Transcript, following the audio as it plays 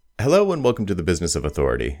Hello and welcome to the Business of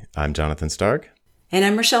Authority. I'm Jonathan Stark. And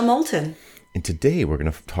I'm Rochelle Moulton. And today we're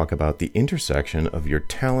going to talk about the intersection of your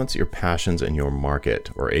talents, your passions, and your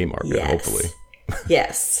market, or a market, hopefully.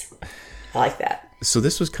 Yes. I like that. So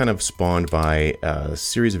this was kind of spawned by a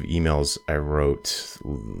series of emails I wrote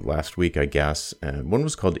last week, I guess. And one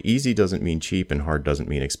was called Easy Doesn't Mean Cheap and Hard Doesn't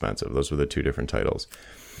Mean Expensive. Those were the two different titles.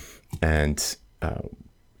 And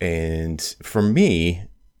for me,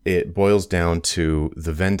 it boils down to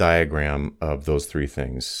the Venn diagram of those three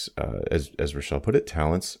things. As Rochelle put it,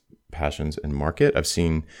 talents, passions, and market. I've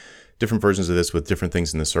seen different versions of this with different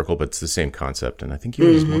things in the circle, but it's the same concept. And I think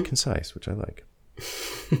yours is more concise, which I like.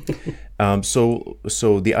 So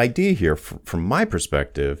the idea here, from my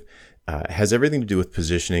perspective, has everything to do with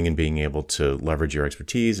positioning and being able to leverage your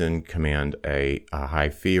expertise and command a high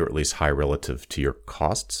fee, or at least high relative to your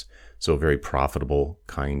costs. So very profitable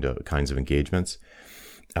kinds of engagements.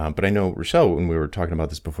 But I know, Rochelle, when we were talking about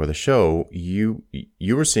this before the show, you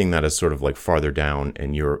were seeing that as sort of like farther down,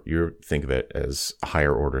 and you think of it as a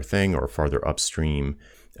higher order thing or farther upstream,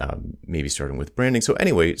 maybe starting with branding. So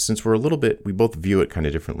anyway, since we both view it kind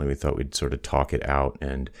of differently, we thought we'd sort of talk it out,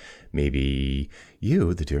 and maybe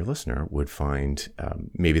you, the dear listener, would find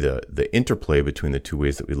maybe the interplay between the two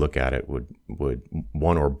ways that we look at it would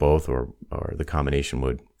one or both or the combination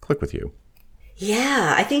would click with you.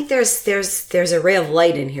 Yeah, I think there's a ray of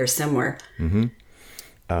light in here somewhere.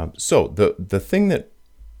 Mm-hmm. So the thing that,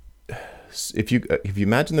 if you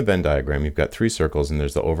imagine the Venn diagram, you've got three circles, and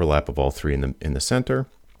there's the overlap of all three in the center,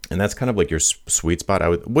 and that's kind of like your sweet spot.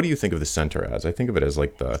 What do you think of the center as? I think of it as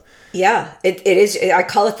like the. Yeah, it is. I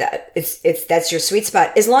call it that. That's your sweet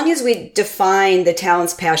spot. As long as we define the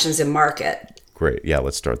talents, passions, and market. Great. Yeah,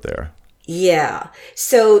 let's start there. Yeah.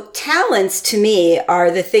 So talents to me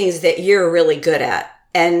are the things that you're really good at.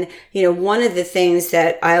 And, one of the things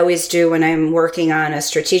that I always do when I'm working on a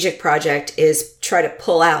strategic project is try to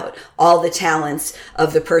pull out all the talents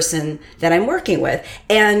of the person that I'm working with.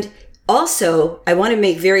 And also, I want to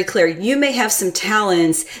make very clear, you may have some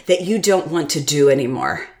talents that you don't want to do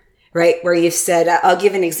anymore. Right? Where you've said, I'll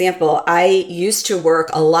give an example. I used to work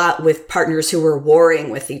a lot with partners who were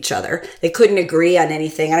warring with each other. They couldn't agree on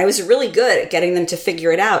anything. And I was really good at getting them to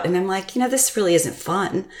figure it out. And I'm like, this really isn't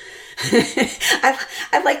fun.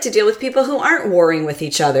 I'd like to deal with people who aren't warring with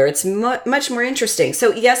each other. It's much more interesting.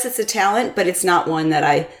 So yes, it's a talent, but it's not one that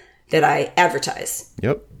I advertise.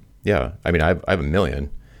 Yep. Yeah. I mean, I have a million.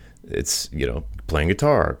 It's, playing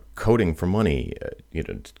guitar, coding for money,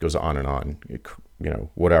 it goes on and on.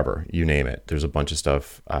 Whatever, you name it. There's a bunch of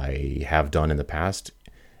stuff I have done in the past,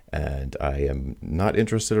 and I am not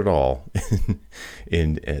interested at all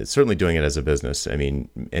in certainly doing it as a business. I mean,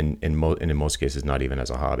 and in most cases, not even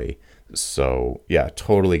as a hobby. So yeah,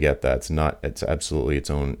 totally get that. It's absolutely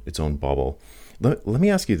its own bubble. Let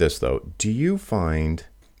me ask you this though.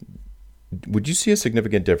 Would you see a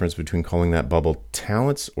significant difference between calling that bubble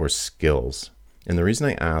talents or skills? And the reason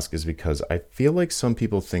I ask is because I feel like some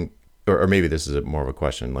people think, or maybe this is more of a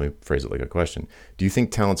question. Let me phrase it like a question. Do you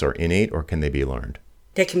think talents are innate, or can they be learned?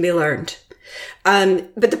 They can be learned.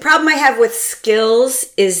 But the problem I have with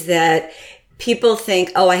skills is that people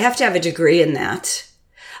think, I have to have a degree in that.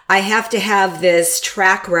 I have to have this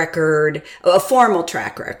track record, a formal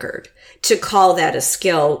track record, to call that a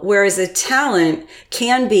skill. Whereas a talent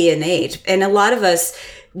can be innate. And a lot of us,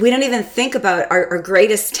 we don't even think about our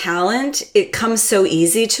greatest talent. It comes so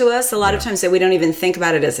easy to us a lot of times that we don't even think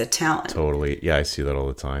about it as a talent. Totally. Yeah, I see that all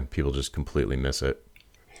the time. People just completely miss it.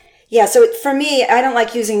 Yeah, so for me, I don't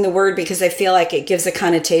like using the word because I feel like it gives a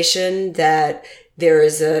connotation that there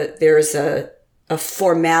is a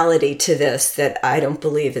formality to this that I don't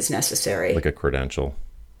believe is necessary. Like a credential.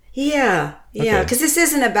 Yeah, because this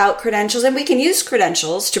isn't about credentials, and we can use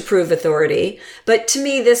credentials to prove authority, but to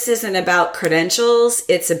me, this isn't about credentials.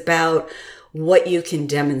 It's about what you can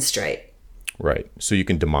demonstrate. Right. So you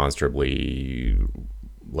can demonstrably,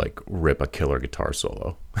 rip a killer guitar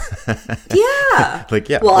solo. Yeah.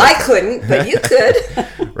 Yeah. Well, I couldn't, but you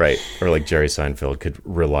could. Right. Or like Jerry Seinfeld could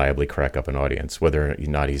reliably crack up an audience. Whether or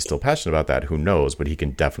not he's still passionate about that, who knows, but he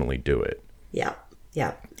can definitely do it. Yeah.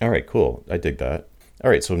 All right, cool. I dig that. All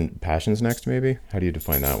right, so passions next, maybe? How do you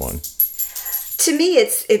define that one? To me,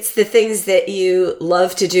 it's the things that you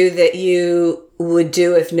love to do that you would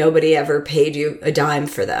do if nobody ever paid you a dime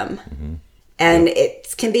for them. Mm-hmm. And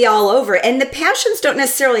it can be all over. And the passions don't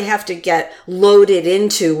necessarily have to get loaded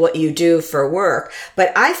into what you do for work.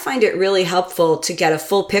 But I find it really helpful to get a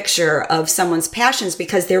full picture of someone's passions,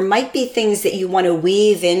 because there might be things that you want to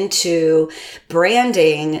weave into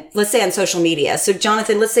branding, let's say on social media. So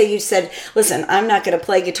Jonathan, let's say you said, listen, I'm not going to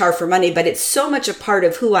play guitar for money, but it's so much a part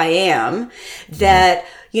of who I am that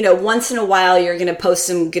once in a while you're going to post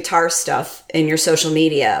some guitar stuff in your social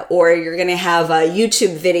media, or you're going to have a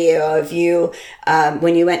YouTube video of you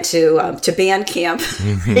when you went to band camp,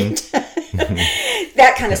 right?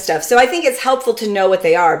 That kind of stuff. So I think it's helpful to know what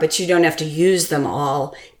they are, but you don't have to use them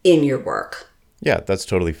all in your work. Yeah, that's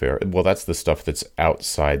totally fair. Well, that's the stuff that's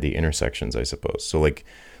outside the intersections, I suppose. So like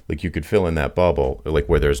you could fill in that bubble, like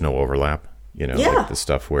where there's no overlap, like the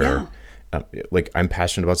stuff where, like I'm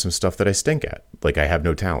passionate about some stuff that I stink at. Like I have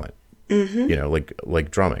no talent,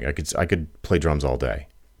 like drumming. I could play drums all day,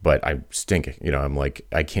 but I stink. I'm like,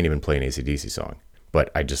 I can't even play an AC/DC song,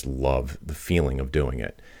 but I just love the feeling of doing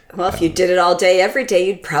it. Well, if you did it all day, every day,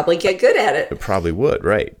 you'd probably get good at it. It probably would,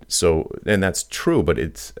 right? So, and that's true, but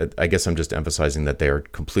I guess I'm just emphasizing that they are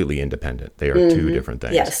completely independent. They are two different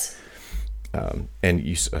things. Yes.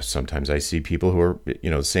 And sometimes I see people who are,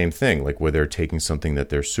 the same thing, like where they're taking something that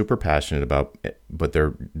they're super passionate about, but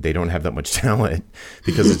they don't have that much talent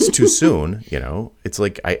because it's too soon. It's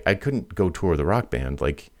like I couldn't go tour the rock band,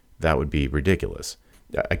 like that would be ridiculous.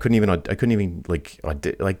 I couldn't even like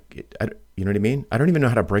you know what I mean? I don't even know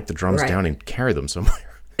how to break the drums down and carry them somewhere.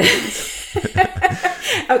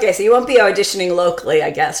 Okay, so you won't be auditioning locally,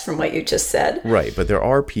 I guess, from what you just said. Right, but there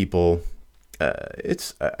are people.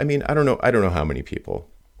 I don't know how many people,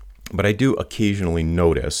 but I do occasionally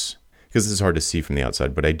notice, because this is hard to see from the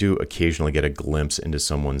outside, but I do occasionally get a glimpse into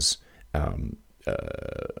someone's, I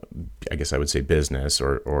guess I would say business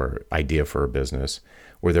or idea for a business,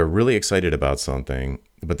 where they're really excited about something,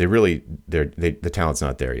 but the talent's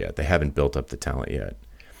not there yet. They haven't built up the talent yet.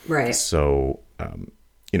 Right. So,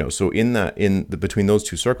 so between those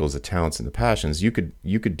two circles, the talents and the passions, you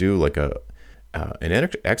could do like an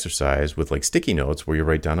exercise with like sticky notes where you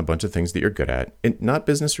write down a bunch of things that you're good at, and not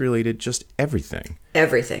business related, just everything.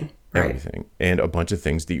 Everything. Right. Everything. And a bunch of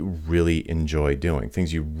things that you really enjoy doing,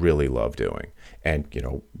 things you really love doing. And,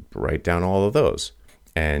 write down all of those.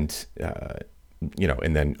 And,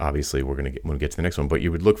 and then obviously we're going to get to the next one, but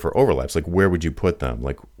you would look for overlaps. Like where would you put them?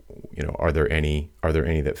 Like, are there any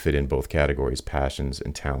that fit in both categories, passions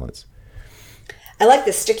and talents? I like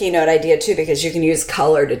the sticky note idea too, because you can use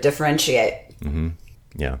color to differentiate. Mm-hmm.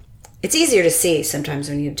 Yeah. It's easier to see sometimes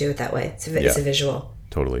when you do it that way. It's a visual.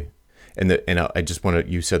 Totally. And I just want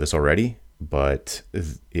to, you said this already, but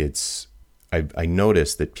I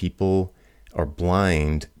noticed that people are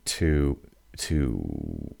blind to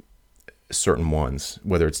certain ones,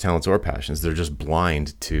 whether it's talents or passions. They're just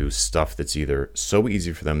blind to stuff that's either so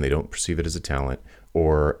easy for them they don't perceive it as a talent,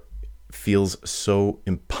 or feels so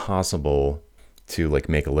impossible to like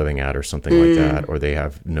make a living at or something like that, or they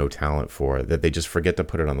have no talent for it, that they just forget to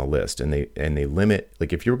put it on the list, and they limit.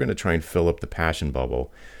 Like if you were going to try and fill up the passion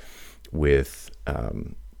bubble with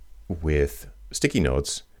sticky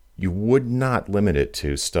notes, you would not limit it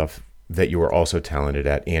to stuff that you are also talented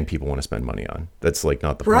at and people want to spend money on. That's like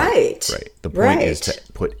not the point. Right. The point is to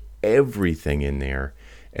put everything in there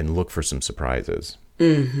and look for some surprises.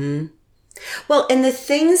 Mm-hmm. Well, and the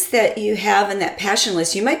things that you have in that passion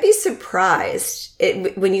list, you might be surprised.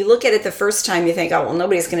 When you look at it the first time, you think, oh, well,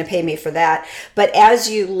 nobody's going to pay me for that. But as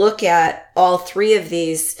you look at all three of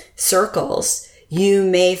these circles, you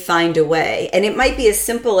may find a way. And it might be as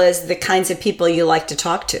simple as the kinds of people you like to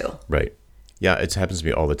talk to. Right. Yeah, it happens to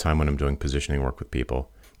me all the time when I'm doing positioning work with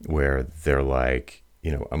people, where they're like,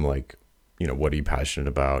 I'm like, what are you passionate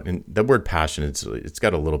about? And the word passion, it's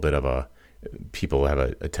got a little bit of people have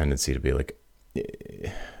a tendency to be like,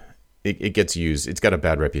 it gets used. It's got a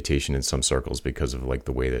bad reputation in some circles because of like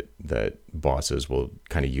the way that bosses will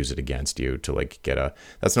kind of use it against you to like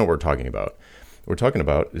that's not what we're talking about. What we're talking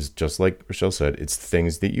about is, just like Rochelle said, it's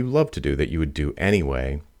things that you love to do, that you would do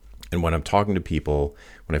anyway. And when I'm talking to people,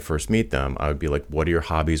 when I first meet them, I would be like, what are your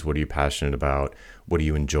hobbies? What are you passionate about? What do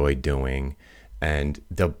you enjoy doing? And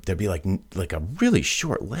they'll be like a really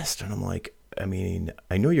short list. And I'm like, I mean,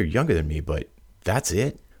 I know you're younger than me, but that's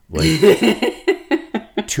it? Like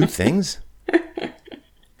 2 things?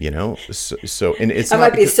 So and it's I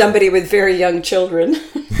might be somebody with very young children.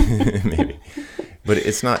 Maybe. But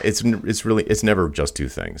it's not, it's never just 2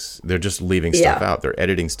 things. They're just leaving stuff out. They're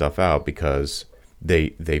editing stuff out because they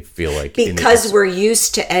feel like, because we're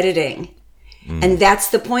used to editing. And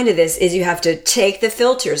that's the point of this, is you have to take the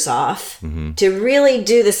filters off to really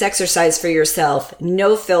do this exercise for yourself.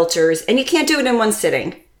 No filters. And you can't do it in one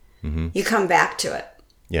sitting. You come back to it.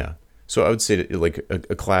 Yeah. So I would say that like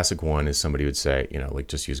a classic one is somebody would say, like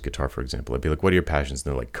just use guitar, for example. I'd be like, what are your passions?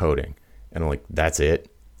 And they're like, coding. And I'm like, that's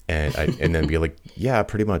it? And then be like, yeah,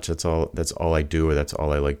 pretty much. That's all I do, or that's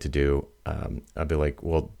all I like to do. I'd be like,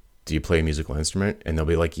 well, do you play a musical instrument? And they'll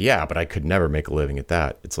be like, yeah, but I could never make a living at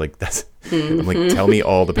that. It's like, I'm like, tell me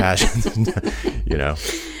all the passions, you know?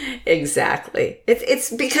 Exactly.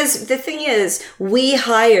 It's because the thing is, we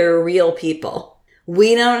hire real people.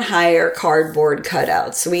 We don't hire cardboard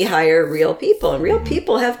cutouts. We hire real people, and real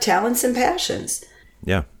people have talents and passions.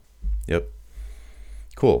 Yeah. Yep.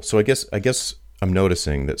 Cool. So I guess I'm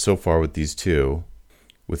noticing that so far with these two,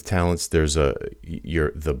 with talents, there's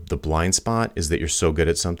the blind spot is that you're so good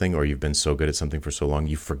at something, or you've been so good at something for so long,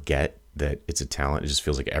 you forget that it's a talent. It just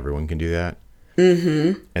feels like everyone can do that.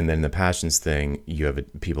 Mm-hmm. And then the passions thing,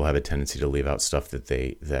 people have a tendency to leave out stuff that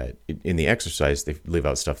in the exercise, they leave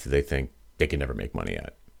out stuff that they think they can never make money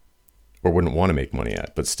at, or wouldn't want to make money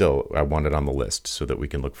at. But still, I want it on the list so that we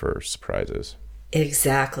can look for surprises.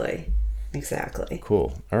 Exactly.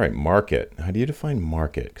 Cool. All right. Market. How do you define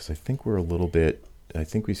market? Because I think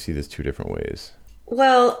we see this two different ways.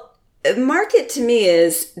 Well, market to me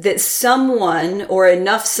is that someone or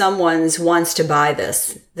enough someone's wants to buy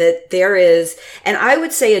this, that there is, and I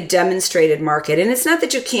would say a demonstrated market. And it's not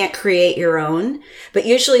that you can't create your own, but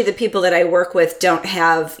usually the people that I work with don't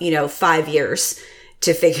have, 5 years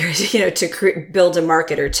to figure, to build a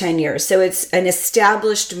market, or 10 years. So it's an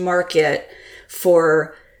established market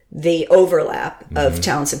for the overlap of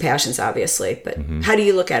talents and passions, obviously. But how do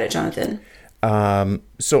you look at it, Jonathan?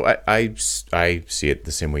 So I see it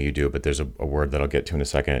the same way you do, but there's a word that I'll get to in a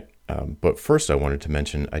second. But first I wanted to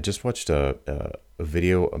mention, I just watched a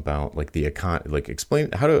video about like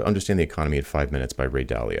explain how to understand the economy in 5 minutes by Ray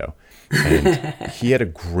Dalio. And he had a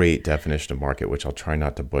great definition of market, which I'll try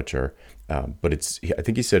not to butcher. But I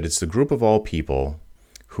think he said it's the group of all people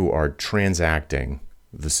who are transacting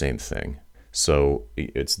the same thing. So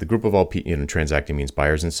it's the group of all people, transacting means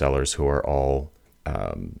buyers and sellers who are all,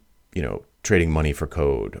 trading money for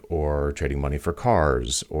code, or trading money for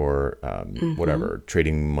cars, or whatever,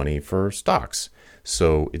 trading money for stocks.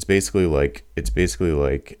 So it's basically like it's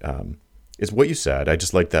what you said. I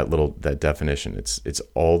just like that definition. It's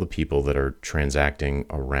all the people that are transacting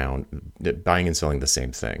around, buying and selling the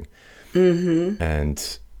same thing. Mm-hmm.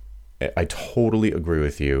 And I totally agree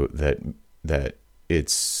with you that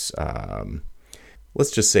it's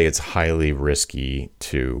let's just say it's highly risky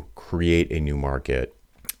to create a new market.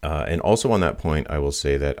 And also on that point, I will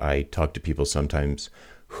say that I talk to people sometimes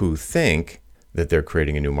who think that they're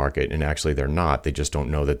creating a new market, and actually they're not. They just don't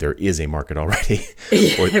know that there is a market already.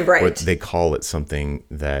 Or they call it something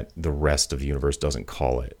that the rest of the universe doesn't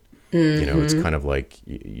call it. Mm-hmm. It's kind of like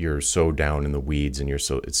you're so down in the weeds, and it's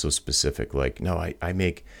so specific. Like, no, I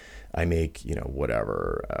make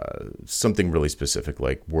something really specific,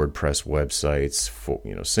 like WordPress websites, for,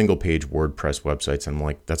 single page WordPress websites. I'm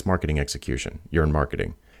like, that's marketing execution. You're in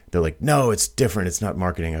marketing. They're like, no, it's different. It's not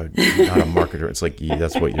marketing. I'm not a marketer. It's like, yeah,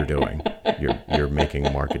 that's what you're doing. You're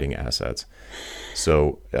making marketing assets.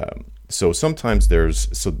 So sometimes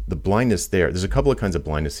the blindness there's a couple of kinds of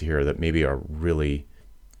blindness here that maybe are really,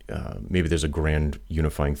 maybe there's a grand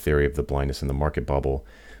unifying theory of the blindness in the market bubble.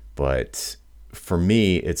 But for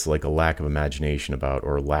me, it's like a lack of imagination about,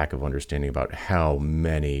 or lack of understanding about how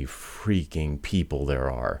many freaking people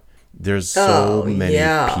there are. There's so many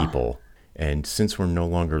people. And since we're no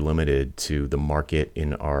longer limited to the market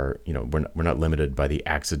in our, we're not limited by the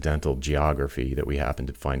accidental geography that we happen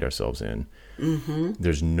to find ourselves in. Mm-hmm.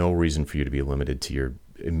 There's no reason for you to be limited to your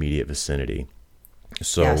immediate vicinity.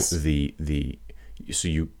 So yes.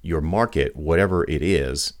 Your market, whatever it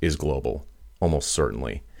is global, almost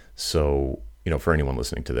certainly. So, for anyone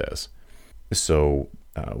listening to this. So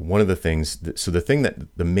one of the things,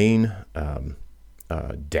 the main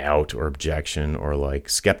doubt or objection or like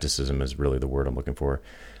skepticism is really the word I'm looking for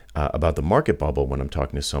about the market bubble when I'm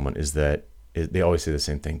talking to someone is that they always say the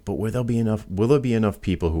same thing, but will there be enough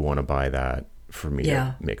people who want to buy that for me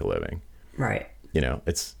to make a living? Right. It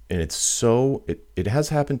has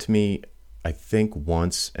happened to me, I think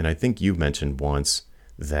once, and I think you've mentioned once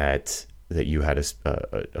that you had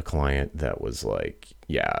a client that was like,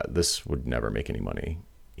 yeah, this would never make any money.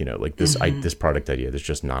 This, mm-hmm. This product idea, there's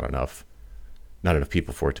just not enough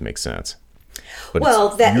people for it to make sense.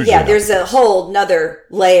 But there's a whole nother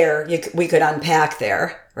layer we could unpack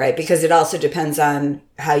there, right? Because it also depends on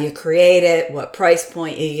how you create it, what price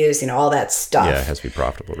point you use, all that stuff. Yeah, it has to be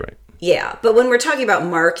profitable, right? Yeah, but when we're talking about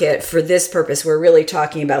market for this purpose, we're really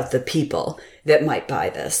talking about the people that might buy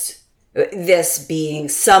this. This being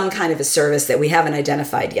some kind of a service that we haven't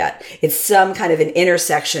identified yet. It's some kind of an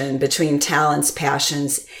intersection between talents,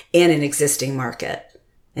 passions, and an existing market.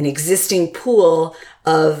 An existing pool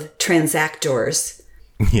of transactors.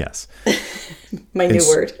 Yes. My new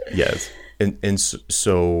word. Yes. And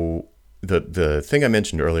so the thing I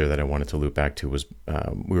mentioned earlier that I wanted to loop back to was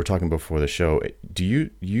we were talking before the show. Do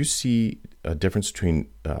you see a difference between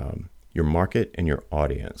your market and your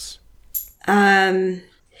audience?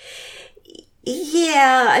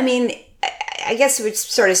 Yeah, I mean, I guess it would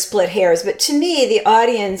sort of split hairs, but to me, the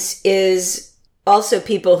audience is also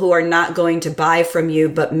people who are not going to buy from you,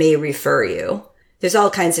 but may refer you. There's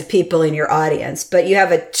all kinds of people in your audience, but you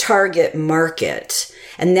have a target market.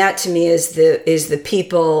 And that to me is the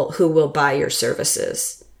people who will buy your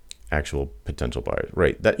services. Actual potential buyers.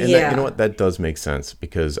 Right. That, you know what? That does make sense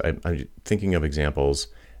because I'm thinking of examples.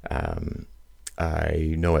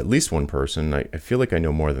 I know at least one person, I feel like I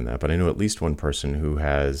know more than that, but I know at least one person who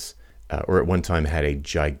has, or at one time had a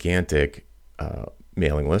gigantic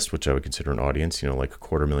mailing list, which I would consider an audience, like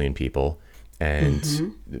 250,000 people.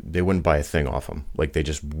 And they wouldn't buy a thing off them. Like they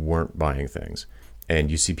just weren't buying things.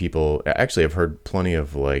 And you see people, actually I've heard plenty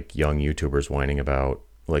of like young YouTubers whining about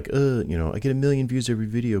like, I get 1 million views every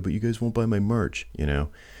video, but you guys won't buy my merch,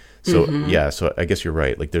 So so I guess you're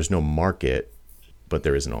right. Like there's no market, but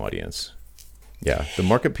there is an audience. Yeah. The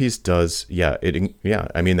market piece does. Yeah.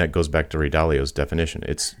 I mean, that goes back to Ray Dalio's definition.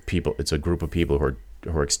 It's people, it's a group of people who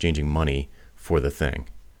are exchanging money for the thing.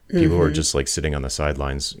 People who are just like sitting on the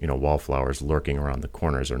sidelines, wallflowers lurking around the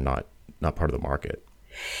corners are not part of the market.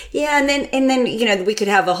 Yeah, and then we could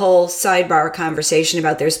have a whole sidebar conversation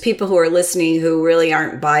about there's people who are listening who really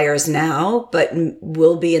aren't buyers now, but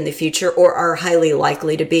will be in the future or are highly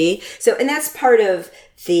likely to be. So, and that's part of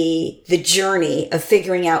the journey of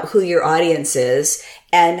figuring out who your audience is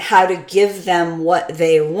and how to give them what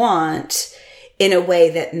they want in a way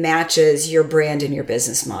that matches your brand and your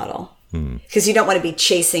business model. Because you don't want to be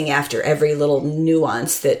chasing after every little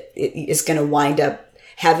nuance that is going to wind up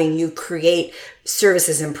having you create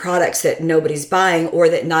services and products that nobody's buying or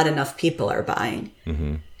that not enough people are buying.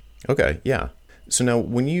 Mm-hmm. Okay, yeah. So now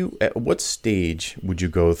at what stage would you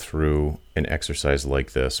go through an exercise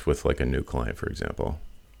like this with like a new client, for example?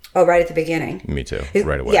 Oh, right at the beginning. Me too,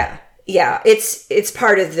 right away. Yeah. Yeah, it's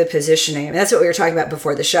part of the positioning. I mean, that's what we were talking about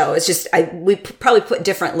before the show. It's just, we probably put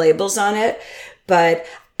different labels on it, but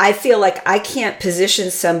I feel like I can't position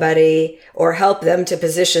somebody or help them to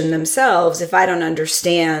position themselves if I don't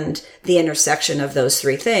understand the intersection of those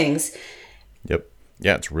three things. Yep.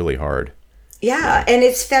 Yeah, it's really hard. Yeah. And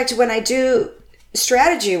in fact, when I do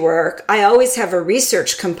strategy work, I always have a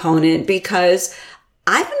research component because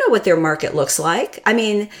I don't know what their market looks like. I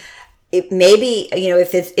mean, it maybe,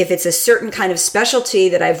 if it's a certain kind of specialty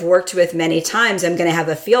that I've worked with many times, I'm going to have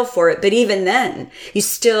a feel for it. But even then, you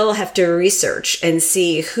still have to research and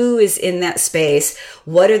see who is in that space.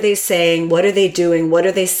 What are they saying? What are they doing? What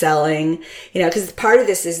are they selling? Because part of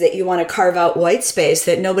this is that you want to carve out white space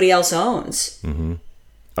that nobody else owns. Mm-hmm.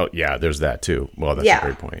 Oh, yeah, there's that too. Well, that's a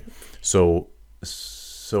great point. So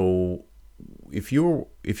if you're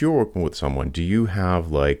working with someone, do you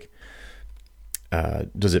have like,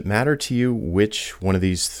 does it matter to you which one of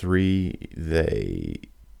these three they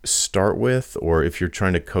start with? Or if you're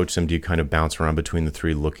trying to coach them, do you kind of bounce around between the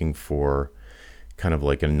three looking for kind of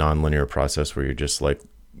like a nonlinear process where you're just like,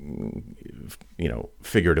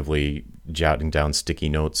 figuratively jotting down sticky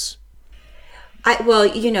notes? Well,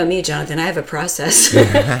 you know me, Jonathan, I have a process.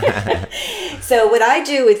 So what I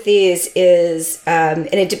do with these is, and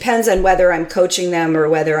it depends on whether I'm coaching them or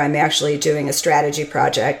whether I'm actually doing a strategy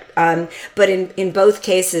project. But in both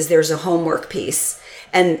cases, there's a homework piece.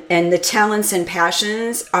 And the talents and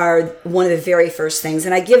passions are one of the very first things.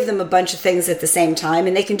 And I give them a bunch of things at the same time,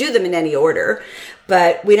 and they can do them in any order.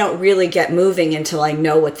 But we don't really get moving until I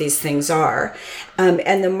know what these things are.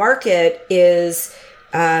 And the market is...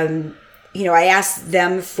 I ask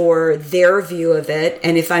them for their view of it.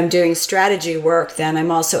 And if I'm doing strategy work, then I'm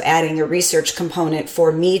also adding a research component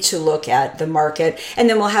for me to look at the market. And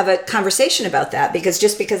then we'll have a conversation about that, because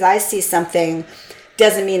just because I see something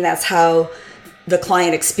doesn't mean that's how the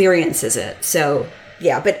client experiences it. So,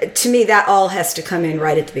 yeah, but to me, that all has to come in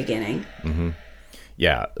right at the beginning. Mm-hmm.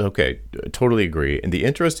 Yeah, okay, totally agree. And the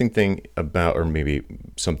interesting thing about, or maybe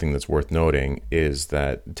something that's worth noting, is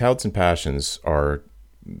that talents and passions are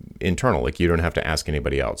internal. Like you don't have to ask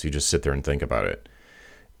anybody else. You just sit there and think about it.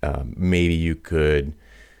 Maybe you could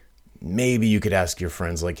ask your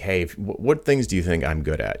friends like, hey, what things do you think I'm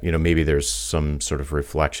good at? Maybe there's some sort of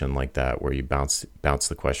reflection like that where you bounce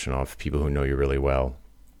the question off people who know you really well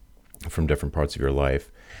from different parts of your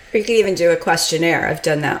life. Or you could even do a questionnaire. I've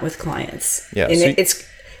done that with clients. Yeah. And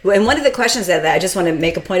and one of the questions that I just want to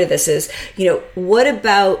make a point of this is,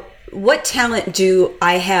 what talent do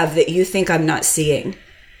I have that you think I'm not seeing?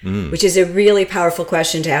 Which is a really powerful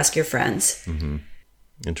question to ask your friends. Mm-hmm.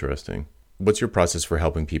 Interesting. what's your process for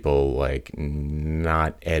helping people like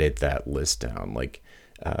not edit that list down? Like,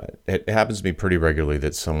 it happens to me pretty regularly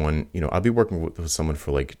that someone, I'll be working with someone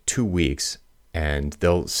for like 2 weeks and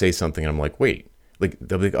they'll say something and I'm like, wait, like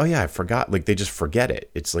they'll be like, oh yeah, I forgot. Like they just forget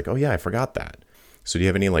it. It's like, oh yeah, I forgot that. So do you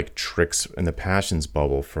have any like tricks in the passions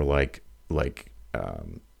bubble for like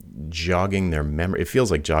jogging their memory? It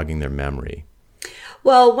feels like jogging their memory.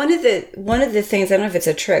 Well, one of the things, I don't know if it's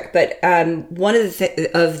a trick, but one of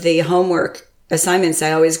the homework assignments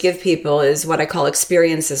I always give people is what I call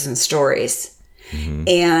experiences and stories. Mm-hmm.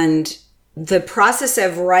 And the process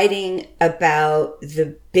of writing about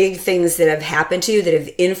the big things that have happened to you that have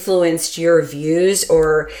influenced your views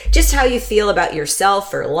or just how you feel about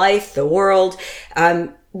yourself or life, the world.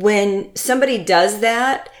 When somebody does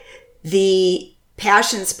that, the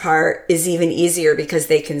passions part is even easier because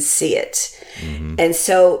they can see it. Mm-hmm. And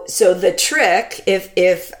so the trick,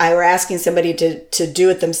 if I were asking somebody to do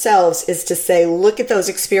it themselves, is to say, look at those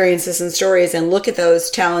experiences and stories and look at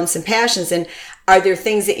those talents and passions. And are there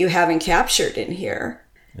things that you haven't captured in here?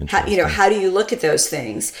 How do you look at those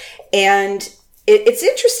things? And it's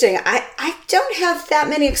interesting. I don't have that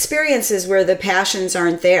many experiences where the passions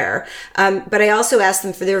aren't there. But I also ask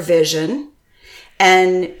them for their vision.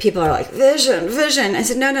 And people are like, vision. I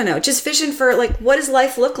said, no. Just vision for like, what does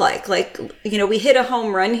life look like? Like, we hit a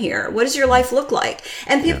home run here. What does your life look like?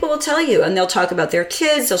 And people will tell you, and they'll talk about their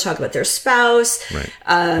kids. They'll talk about their spouse. Right.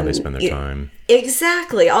 How they spend their time.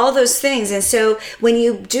 Exactly. All those things. And so when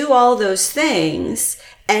you do all those things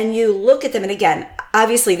and you look at them, and again,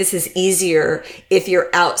 obviously this is easier if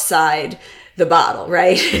you're outside the bottle,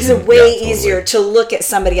 right? It's way easier to look at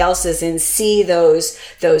somebody else's and see those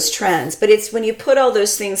trends. But it's when you put all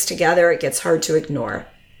those things together, it gets hard to ignore.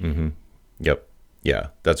 Mm-hmm. Yep. Yeah,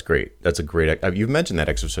 that's great. That's a great. You've mentioned that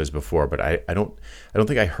exercise before, but I don't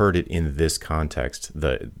think I heard it in this context.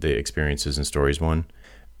 The experiences and stories one,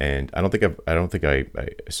 and I don't think I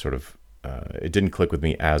sort of it didn't click with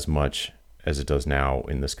me as much as it does now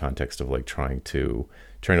in this context of like trying to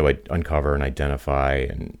uncover and identify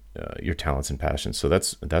and your talents and passions. So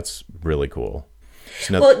that's really cool.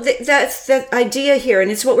 So now, that's the idea here,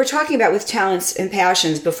 and it's what we're talking about with talents and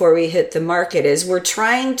passions before we hit the market, is we're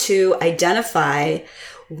trying to identify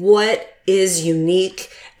what is unique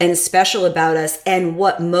and special about us and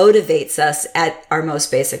what motivates us at our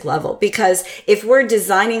most basic level. Because if we're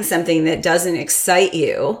designing something that doesn't excite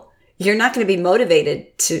you, you're not going to be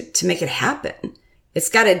motivated to make it happen. It's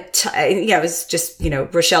got to, it's just,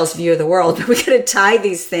 Rochelle's view of the world, but we got to tie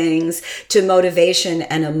these things to motivation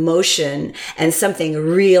and emotion and something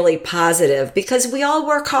really positive, because we all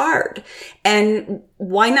work hard. And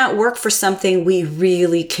why not work for something we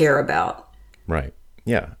really care about? Right.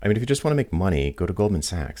 Yeah. I mean, if you just want to make money, go to Goldman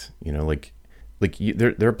Sachs,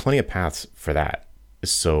 there are plenty of paths for that.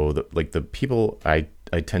 So the people I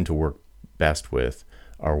tend to work best with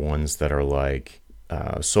are ones that are like,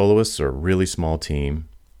 soloists are a really small team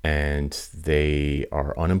and they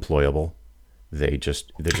are unemployable. They're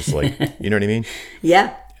just like, you know what I mean?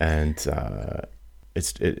 Yeah. And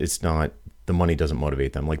it's not, the money doesn't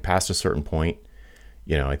motivate them. Like past a certain point,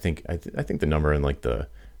 I think the number in like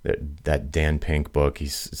that Dan Pink book,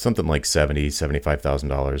 he's something like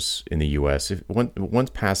 $75,000 in the US. If once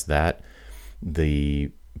past that,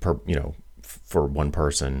 for one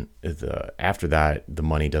person, after that, the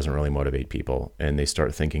money doesn't really motivate people, and they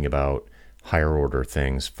start thinking about higher order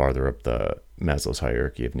things farther up the Maslow's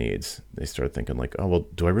hierarchy of needs. They start thinking like, oh, well,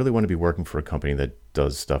 do I really want to be working for a company that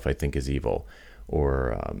does stuff I think is evil?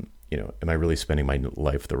 Or, am I really spending my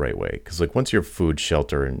life the right way? Because like once your food,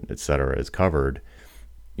 shelter, and et cetera is covered,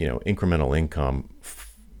 incremental income,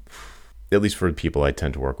 at least for the people I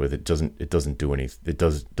tend to work with, it doesn't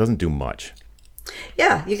do much.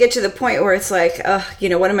 Yeah, you get to the point where it's like,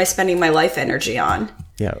 what am I spending my life energy on?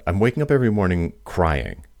 Yeah, I'm waking up every morning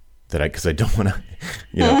crying because I don't want to,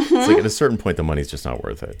 it's like at a certain point the money's just not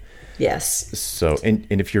worth it. Yes. So and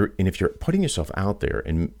if you're putting yourself out there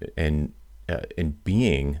and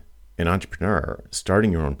being an entrepreneur,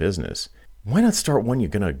 starting your own business, why not start when you're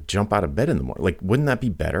gonna jump out of bed in the morning? Like, wouldn't that be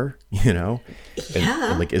better? Yeah.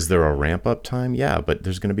 And like, is there a ramp up time? Yeah, but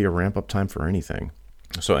there's gonna be a ramp up time for anything.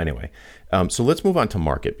 So anyway, so let's move on to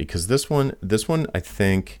market, because this one, I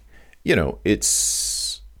think,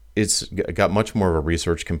 it's got much more of a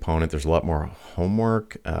research component. There's a lot more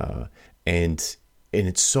homework, and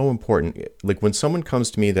it's so important. Like when someone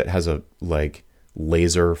comes to me that has a like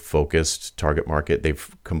laser focused target market, they're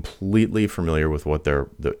completely familiar with what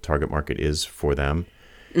the target market is for them.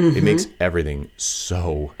 Mm-hmm. It makes everything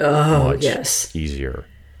so much easier.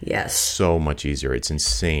 Yes. So much easier. It's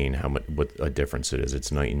insane what a difference it is.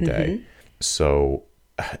 It's night and day. Mm-hmm. So,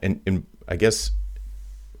 and I guess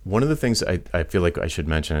one of the things I feel like I should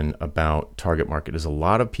mention about target market is a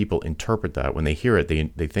lot of people interpret that when they hear it,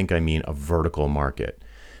 they think I mean a vertical market.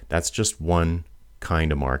 That's just one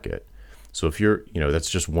kind of market. So if you're, that's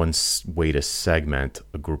just one way to segment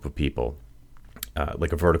a group of people,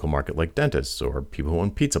 like a vertical market, like dentists or people who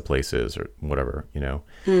own pizza places or whatever,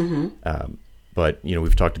 But,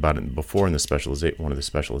 we've talked about it before in one of the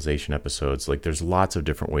specialization episodes. Like, there's lots of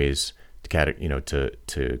different ways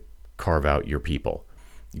to carve out your people.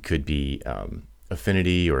 It could be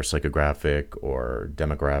affinity or psychographic or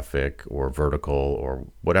demographic or vertical or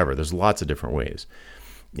whatever. There's lots of different ways.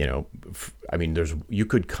 You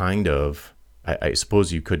could I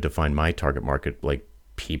suppose you could define my target market like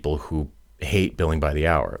people who hate billing by the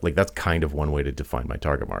hour. Like, that's kind of one way to define my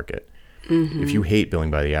target market. Mm-hmm. If you hate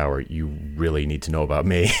billing by the hour, you really need to know about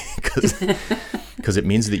me because it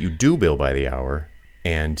means that you do bill by the hour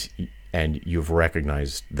and you've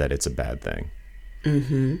recognized that it's a bad thing.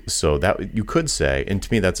 Mm-hmm. So that you could say, and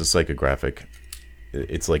to me, that's a psychographic.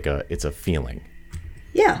 It's a feeling.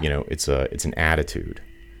 Yeah. It's an attitude.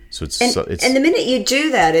 So and the minute you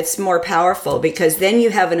do that, it's more powerful because then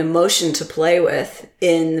you have an emotion to play with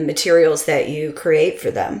in the materials that you create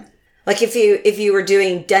for them. Like if you were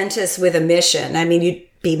doing dentists with a mission, you'd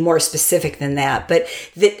be more specific than that, but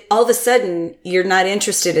that all of a sudden you're not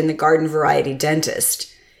interested in the garden variety dentist.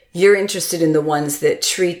 You're interested in the ones that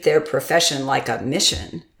treat their profession like a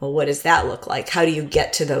mission. Well, what does that look like? How do you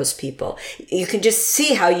get to those people? You can just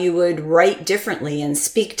see how you would write differently and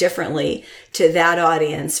speak differently to that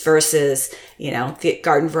audience versus, the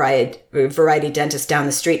garden variety dentist down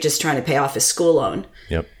the street just trying to pay off his school loan.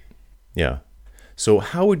 Yep. Yeah. So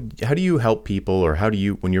how do you help people, or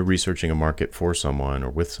when you're researching a market for someone or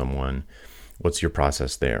with someone, what's your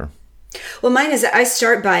process there? Well, mine is I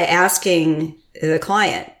start by asking the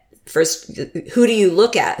client, first, who do you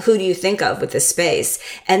look at? Who do you think of with this space?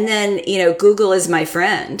 And then, Google is my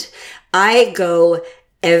friend. I go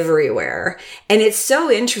everywhere. And it's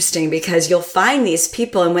so interesting because you'll find these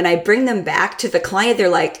people. And when I bring them back to the client, they're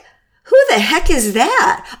like, who the heck is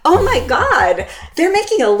that? Oh my God, they're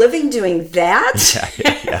making a living doing that?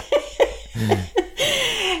 Yeah.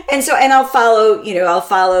 And I'll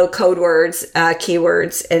follow code words,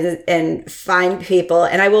 keywords and find people.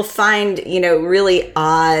 And I will find, really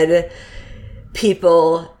odd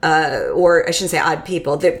people, or I shouldn't say odd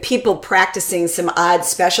people, the people practicing some odd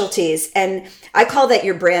specialties. And I call that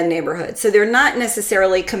your brand neighborhood. So they're not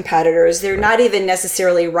necessarily competitors. They're not even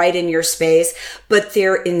necessarily right in your space, but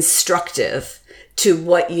they're instructive to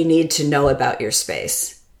what you need to know about your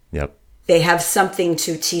space. Yep. They have something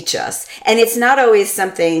to teach us. And it's not always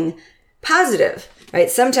something positive, right?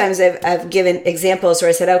 Sometimes I've given examples where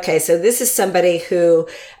I said, okay, so this is somebody who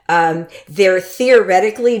they're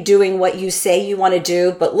theoretically doing what you say you want to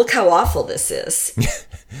do, but look how awful this is.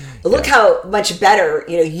 Look how much better,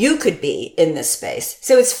 you could be in this space.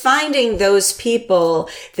 So it's finding those people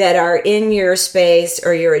that are in your space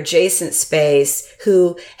or your adjacent space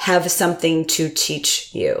who have something to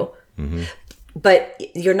teach you. Mm-hmm. But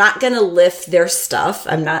you're not going to lift their stuff.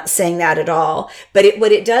 I'm not saying that at all. But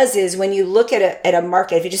what it does is when you look at a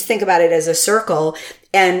market, if you just think about it as a circle,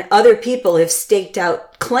 and other people have staked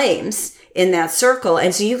out claims in that circle,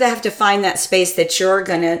 and so you have to find that space that you're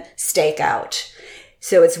going to stake out.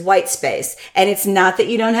 So it's white space. And it's not that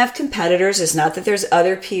you don't have competitors. It's not that there's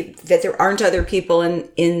that there aren't other people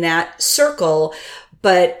in that circle,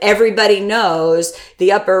 but everybody knows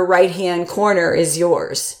the upper right-hand corner is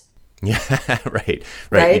yours. Yeah,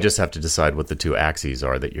 right. You just have to decide what the two axes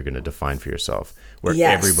are that you're going to define for yourself, where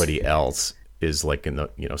everybody else is like in the,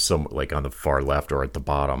 some like on the far left or at the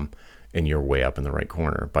bottom, and you're way up in the right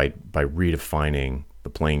corner by redefining the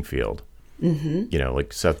playing field. Mm-hmm.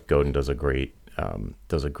 Like Seth Godin does a great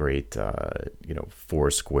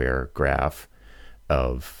Foursquare graph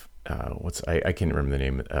of I can't remember the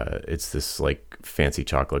name. It's this like fancy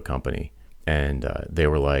chocolate company, and they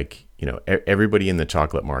were like, everybody in the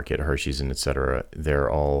chocolate market, Hershey's and et cetera, they're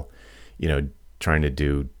all, trying to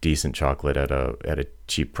do decent chocolate at a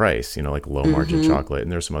cheap price, like low margin chocolate.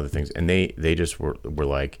 And there's some other things. And they just were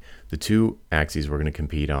like, the two axes we're going to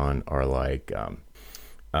compete on are like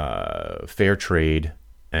fair trade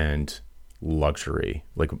and luxury,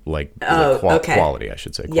 quality, I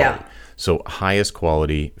should say. Quality. Yeah. So highest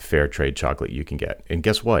quality fair trade chocolate you can get. And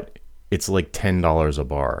guess what? It's like $10 a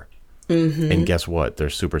bar. Mm-hmm. And guess what? They're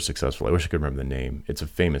super successful. I wish I could remember the name. It's a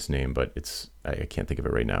famous name, but I can't think of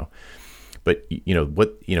it right now. But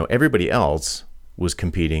everybody else was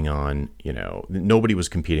competing on, nobody was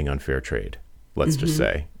competing on fair trade. let's just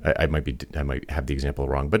say. I might have the example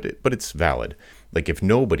wrong, but it's valid. Like if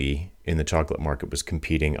nobody in the chocolate market was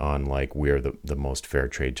competing on like we're the most fair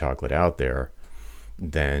trade chocolate out there,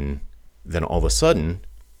 then all of a sudden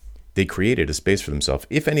they created a space for themselves.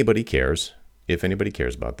 If anybody cares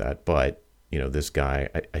about that. But this guy,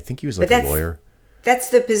 I think he was like a lawyer. That's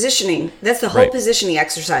the positioning. That's the whole positioning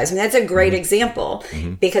exercise. And that's a great example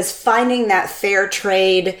because finding that fair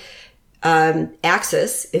trade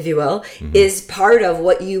axis, if you will, is part of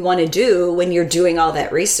what you want to do when you're doing all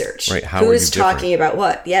that research. Right. Who's talking about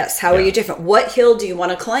what? Yes. How are you different? What hill do you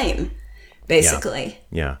want to claim? Basically.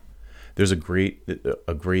 Yeah. There's a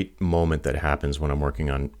great moment that happens when I'm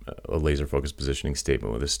working on a laser focused positioning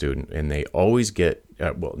statement with a student, and they always get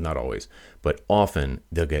not always, but often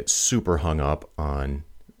they'll get super hung up on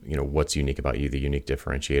what's unique about you, the unique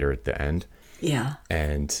differentiator at the end. Yeah.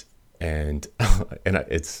 And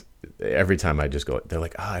it's every time I just go, they're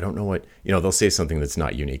like, I don't know what, they'll say something that's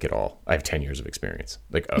not unique at all. I have 10 years of experience.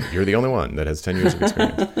 Like, oh, you're the only one that has 10 years of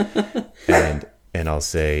experience. and I'll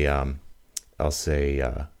say,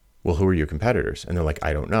 well, who are your competitors? And they're like,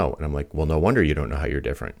 I don't know. And I'm like, well, no wonder you don't know how you're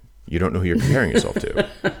different. You don't know who you're comparing yourself to.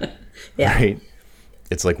 Yeah. Right?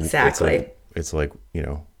 It's like, exactly. It's like,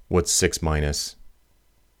 what's 6 minus?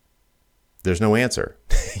 There's no answer.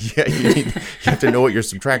 You have to know what you're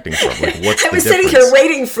subtracting from. Like, what's I was the sitting here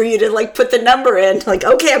waiting for you to like put the number in. Like,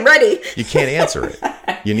 okay, I'm ready. You can't answer it.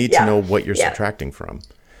 You need to know what you're subtracting from.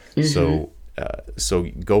 So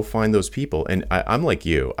go find those people. And I'm like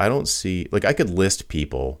you. I don't see, like, I could list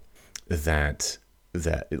people that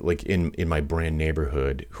like in my brand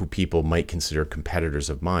neighborhood who people might consider competitors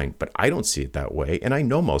of mine, but I don't see it that way. And I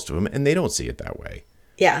know most of them, and they don't see it that way.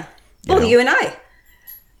 Yeah. Well, you and I.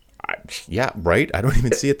 Yeah, right. I don't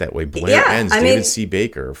even see it that way. Blair Enns, David C.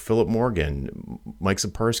 Baker, Philip Morgan, Mike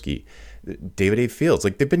Saparsky, David A. Fields.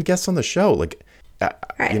 Like, they've been guests on the show. Like,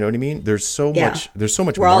 you know what I mean? There's so much. There's so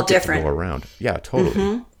much market to go around. Yeah,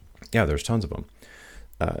 totally. Yeah, there's tons of them.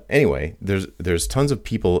 Anyway, there's tons of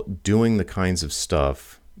people doing the kinds of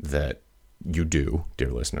stuff that you do,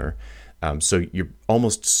 dear listener. So you're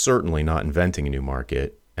almost certainly not inventing a new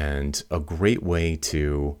market. And a great way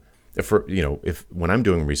to, if when I'm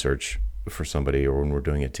doing research for somebody or when we're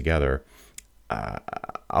doing it together,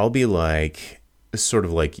 I'll be like, sort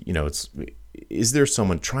of like, is there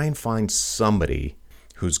someone, try and find somebody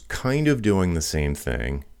who's kind of doing the same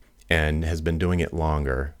thing and has been doing it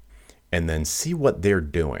longer, and then see what they're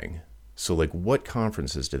doing. So like, what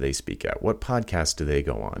conferences do they speak at? What podcasts do they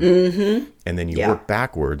go on? Mm-hmm. And then you work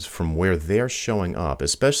backwards from where they're showing up,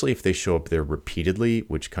 especially if they show up there repeatedly,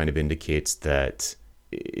 which kind of indicates that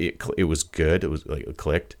it was good. It was like it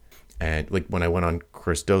clicked. And like when I went on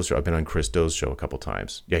Chris Do's show, I've been on Chris Do's show a couple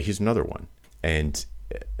times. Yeah, he's another one. And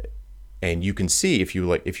you can see if you're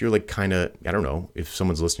like kind of, I don't know, if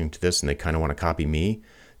someone's listening to this and they kind of want to copy me,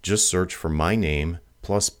 just search for my name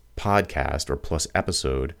plus podcast or plus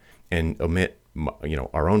episode and omit,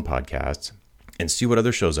 our own podcasts and see what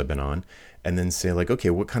other shows I've been on, and then say like, okay,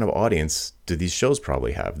 what kind of audience do these shows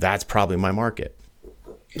probably have? That's probably my market.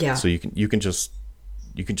 Yeah. So you can just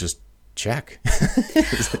check.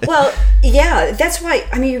 Well, yeah, that's why,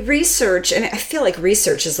 research, and I feel like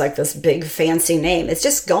research is like this big fancy name. It's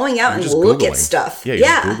just going out and look at stuff. Yeah, you're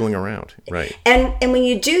just Googling around. Right. And when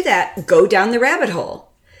you do that, go down the rabbit hole.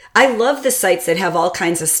 I love the sites that have all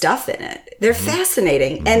kinds of stuff in it. They're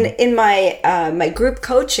fascinating. And in my my group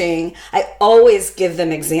coaching, I always give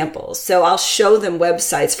them examples. So I'll show them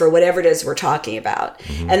websites for whatever it is we're talking about.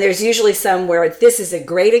 And there's usually some where this is a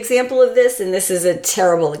great example of this and this is a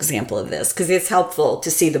terrible example of this, because it's helpful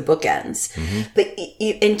to see the bookends. But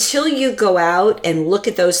until you go out and look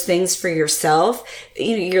at those things for yourself,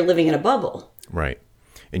 you're living in a bubble. Right.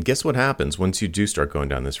 And guess what happens once you do start going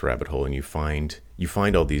down this rabbit hole and you find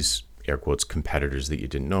all these, air quotes, competitors that you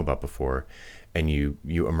didn't know about before, and you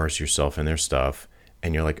immerse yourself in their stuff,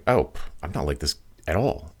 and you're like, oh, I'm not like this at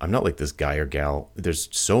all. I'm not like this guy or gal. There's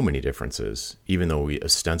so many differences, even though we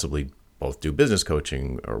ostensibly both do business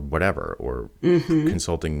coaching or whatever, or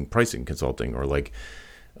consulting, pricing consulting, or like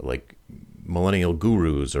millennial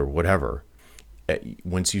gurus or whatever.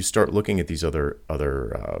 Once you start looking at these other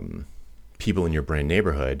people in your brand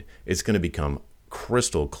neighborhood, it's going to become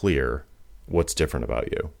crystal clear what's different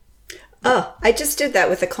about you. Oh, I just did that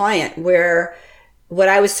with a client where what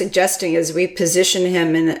I was suggesting is we position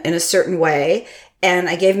him in a certain way. And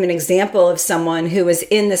I gave him an example of someone who was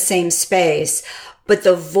in the same space, but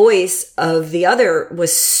the voice of the other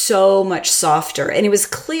was so much softer. And it was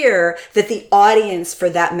clear that the audience for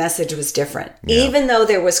that message was different. Yeah. Even though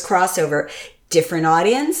there was crossover, different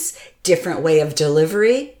audience, different way of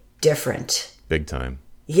delivery, different. Big time.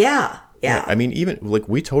 Yeah. Yeah. I mean, even like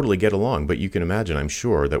we totally get along, but you can imagine, I'm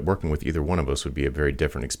sure, that working with either one of us would be a very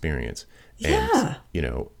different experience. Yeah.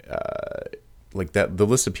 And, like that, the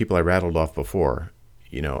list of people I rattled off before,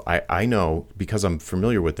 I know because I'm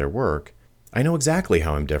familiar with their work, I know exactly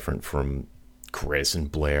how I'm different from Chris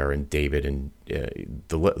and Blair and David and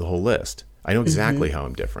the whole list. I know exactly how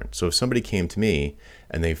I'm different. So if somebody came to me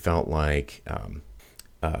and they felt like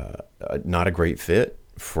not a great fit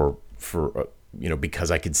for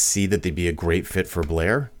because I could see that they'd be a great fit for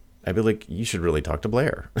Blair, I'd be like, you should really talk to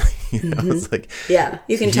Blair. It's like, yeah,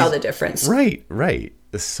 you can tell the difference. Right.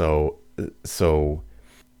 So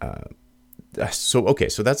okay,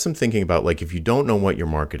 so that's some thinking about, like, if you don't know what your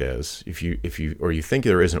market is, if you think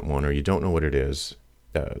there isn't one, or you don't know what it is,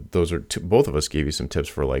 those are both of us gave you some tips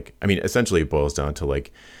for, like, I mean, essentially it boils down to,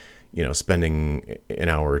 like, spending an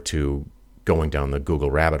hour or two going down the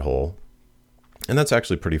Google rabbit hole. And that's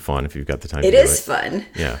actually pretty fun if you've got the time to do it. It is fun.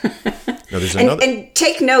 Yeah. No, there's and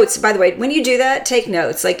take notes, by the way. When you do that, take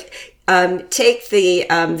notes. Like, take the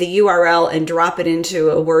URL and drop it into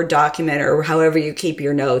a Word document or however you keep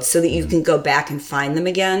your notes so that you can go back and find them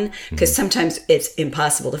again. Because sometimes it's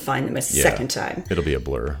impossible to find them a second time. It'll be a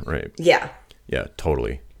blur, right? Yeah. Yeah,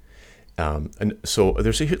 totally. And so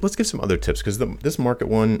let's give some other tips, because this market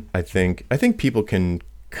one, I think people can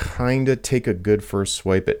kind of take a good first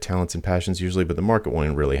swipe at talents and passions usually, but the market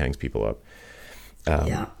one really hangs people up.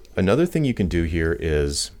 Another thing you can do here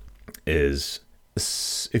is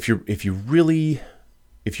if you're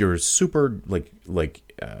super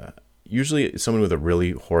usually someone with a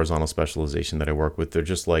really horizontal specialization that I work with, they're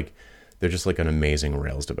just like an amazing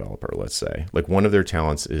Rails developer, let's say. Like, one of their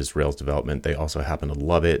talents is Rails development. They also happen to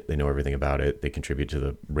love it. They know everything about it. They contribute to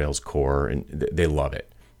the Rails core, and they love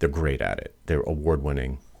it. They're great at it. They're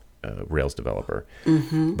award-winning Rails developer.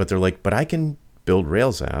 But they're like, but I can build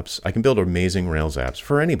Rails apps. I can build amazing Rails apps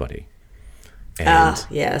for anybody. And,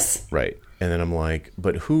 yes. Right. And then I'm like,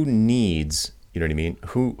 but who needs, you know what I mean?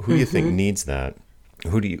 Who do you think needs that?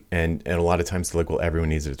 Who do you, and a lot of times they're like, well, everyone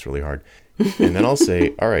needs it. It's really hard. And then I'll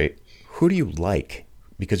say, all right, who do you like?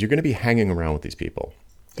 Because you're going to be hanging around with these people.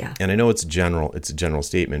 Yeah. And I know it's a general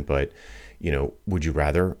statement, but would you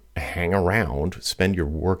rather hang around, spend your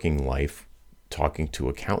working life talking to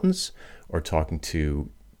accountants or talking to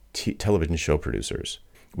television show producers?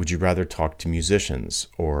 Would you rather talk to musicians,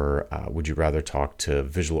 or would you rather talk to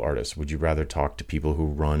visual artists? Would you rather talk to people who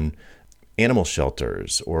run animal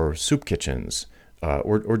shelters or soup kitchens,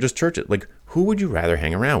 or just churches? Like, who would you rather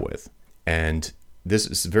hang around with? And this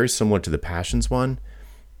is very similar to the passions one,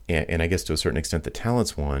 and I guess to a certain extent the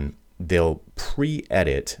talents one. They'll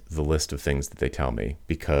pre-edit the list of things that they tell me,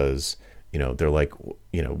 because they're like,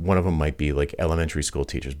 one of them might be like elementary school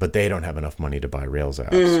teachers, but they don't have enough money to buy Rails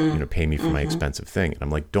apps, pay me for my expensive thing. And I'm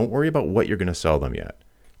like, don't worry about what you're going to sell them yet.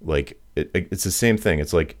 Like, it's the same thing.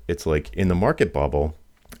 It's like in the market bubble,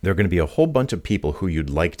 there are going to be a whole bunch of people who you'd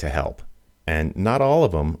like to help. And not all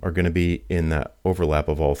of them are going to be in that overlap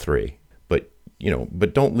of all three. But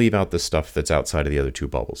don't leave out the stuff that's outside of the other two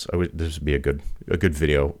bubbles. This would be a good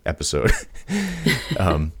video episode.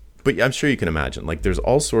 But I'm sure you can imagine, like, there's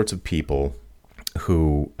all sorts of people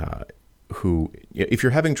who, if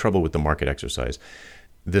you're having trouble with the market exercise,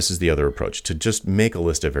 this is the other approach: to just make a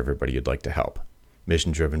list of everybody you'd like to help.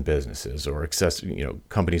 Mission-driven businesses, or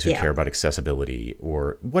companies who care about accessibility,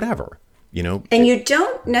 or whatever. And you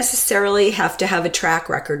don't necessarily have to have a track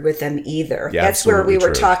record with them either. Yeah, that's where we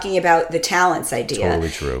were talking about the talents idea. Totally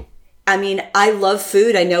true. I mean, I love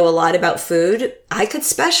food. I know a lot about food. I could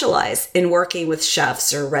specialize in working with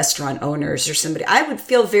chefs or restaurant owners or somebody. I would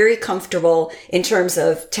feel very comfortable in terms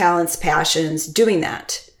of talents, passions, doing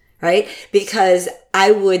that, right? Because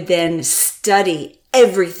I would then study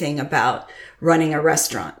everything about running a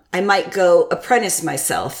restaurant. I might go apprentice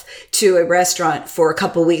myself to a restaurant for a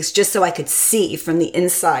couple of weeks just so I could see from the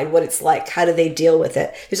inside what it's like. How do they deal with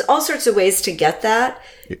it? There's all sorts of ways to get that.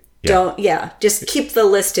 Just keep the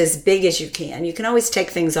list as big as you can. You can always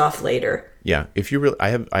take things off later. Yeah. If you really, I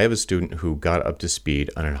have a student who got up to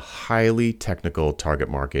speed on a highly technical target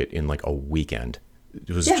market in like a weekend.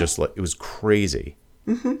 It was just like, it was crazy.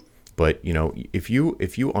 Mm-hmm. But if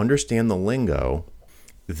you understand the lingo,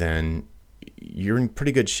 then you're in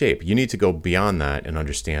pretty good shape. You need to go beyond that and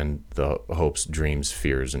understand the hopes, dreams,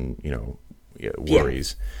 fears, and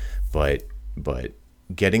worries. Yeah. But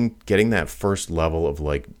getting that first level of,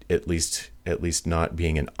 like, at least not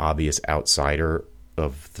being an obvious outsider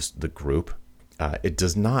of the group, it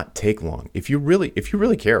does not take long. If you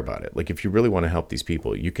really care about it, like, if you really want to help these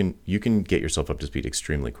people, you can get yourself up to speed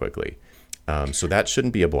extremely quickly. So that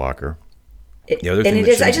shouldn't be a blocker.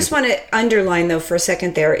 I just want to underline, though, for a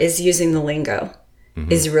second there, is using the lingo.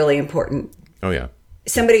 is really important. Oh, yeah.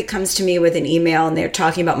 Somebody comes to me with an email and they're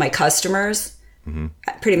talking about my customers, I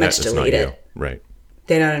pretty much delete it. Right.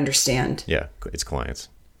 They don't understand. Yeah, it's clients.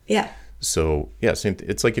 Yeah. So, yeah, same.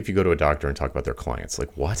 It's like if you go to a doctor and talk about their clients,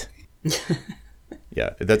 like, what?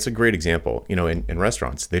 Yeah, that's a great example. You know, in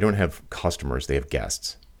restaurants, they don't have customers, they have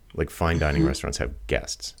guests. Like fine dining restaurants have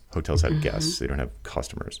guests. Hotels have guests. They don't have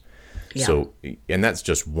customers. Yeah. So, and that's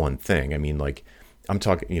just one thing. I mean, like, I'm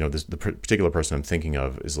talking, you know, the particular person I'm thinking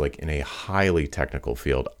of is like in a highly technical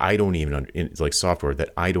field. I don't even, it's like software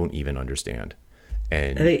that I don't even understand.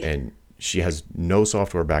 And she has no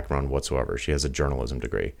software background whatsoever. She has a journalism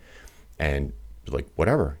degree. And like,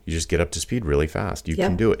 whatever, you just get up to speed really fast. You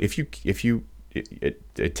can do it.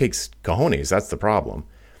 It takes cojones. That's the problem.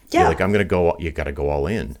 Yeah. You're like, you got to go all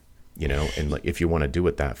in, you know, and like, if you want to do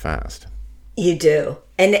it that fast. You do.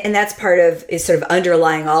 And that's part of, is sort of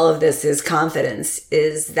underlying all of this is confidence,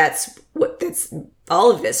 that's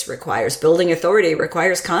all of this requires. Building authority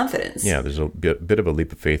requires confidence. Yeah. There's a bit of a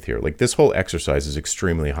leap of faith here. Like this whole exercise is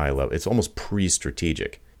extremely high level. It's almost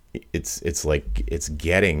pre-strategic. It's like it's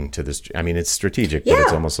getting to this. I mean, it's strategic, but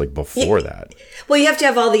it's almost like before that. Well, you have to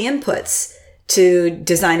have all the inputs to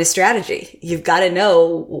design a strategy. You've got to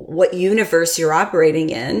know what universe you're operating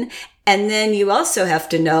in. And then you also have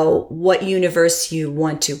to know what universe you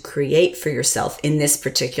want to create for yourself in this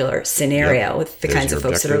particular scenario with the kinds of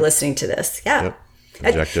folks that are listening to this. Yeah.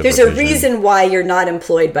 Yep. There's a reason why you're not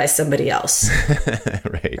employed by somebody else.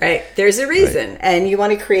 Right. There's a reason. Right. And you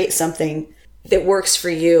want to create something that works for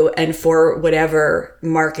you and for whatever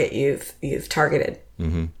market you've targeted.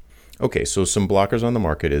 Mm-hmm. Okay, so some blockers on the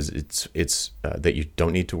market is it's that you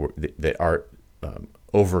don't need to that are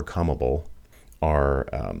overcomable are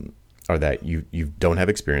that you don't have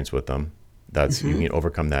experience with them. That's you can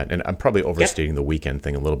overcome that. And I'm probably overstating the weekend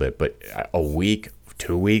thing a little bit, but a week,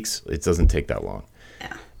 2 weeks, it doesn't take that long.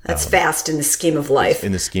 Yeah, that's fast in the scheme of life.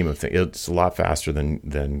 In the scheme of things, it's a lot faster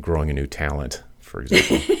than growing a new talent, for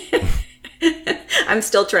example. I'm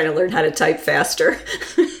still trying to learn how to type faster.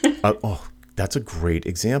 That's a great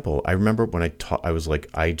example. I remember when I was like,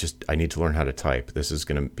 I need to learn how to type. This is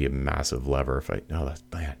going to be a massive lever.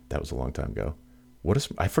 That was a long time ago.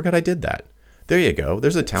 I forgot I did that. There you go.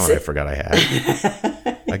 There's a talent I forgot I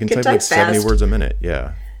had. I can type like 70 words a minute.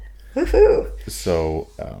 Yeah. Woohoo. So,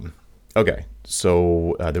 okay.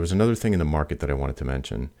 So there was another thing in the market that I wanted to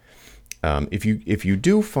mention. If you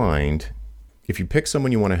pick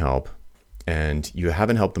someone you want to help, and you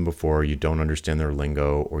haven't helped them before, you don't understand their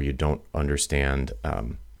lingo, or you don't understand,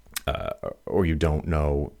 or you don't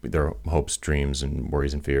know their hopes, dreams, and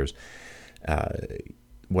worries and fears.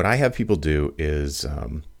 What I have people do is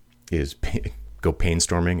go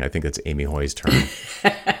painstorming. I think that's Amy Hoy's term.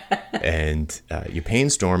 And you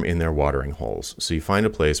painstorm in their watering holes. So you find a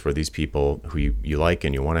place where these people who you like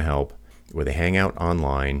and you want to help, where they hang out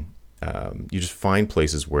online. You just find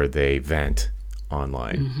places where they vent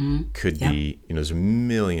online. Could be, there's a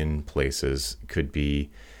million places. Could be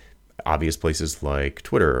obvious places like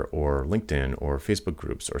Twitter or LinkedIn or Facebook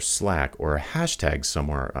groups or Slack or a hashtag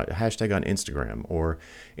somewhere, a hashtag on Instagram, or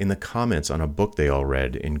in the comments on a book they all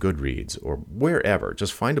read in Goodreads, or wherever.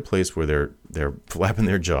 Just find a place where they're flapping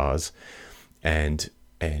their jaws, and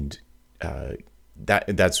that's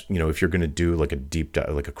if you're going to do like a deep dive,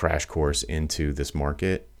 like a crash course into this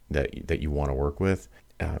market that you want to work with.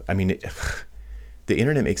 The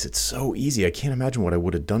internet makes it so easy. I can't imagine what I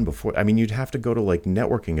would have done before. I mean, you'd have to go to like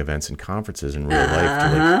networking events and conferences in real life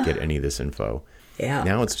to like get any of this info. Yeah.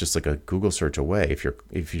 Now it's just like a Google search away. If you're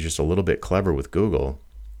just a little bit clever with Google,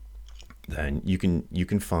 then you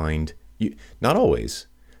can find. Not always.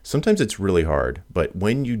 Sometimes it's really hard. But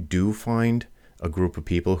when you do find a group of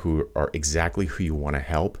people who are exactly who you want to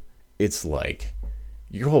help, it's like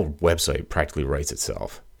your whole website practically writes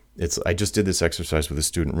itself. I just did this exercise with a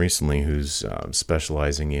student recently who's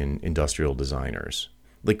specializing in industrial designers.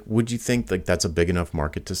 Like, would you think like that's a big enough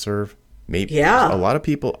market to serve? Maybe. Yeah. A lot of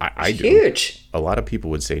people, I do. Huge. A lot of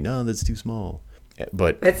people would say, no, that's too small.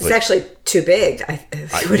 But it's actually too big. I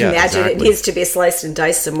would imagine it needs to be sliced and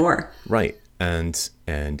diced some more. Right. And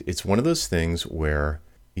it's one of those things where,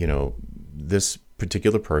 this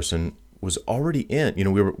particular person was already in,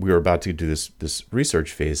 we were about to do this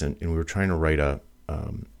research phase, and we were trying to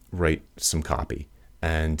write some copy,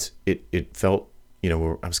 and it felt, I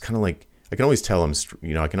was kind of like, I can always tell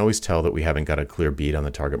I can always tell that we haven't got a clear beat on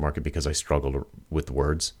the target market because I struggled with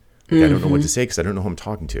words. Like, I don't know what to say because I don't know who I'm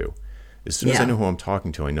talking to. As soon as I know who I'm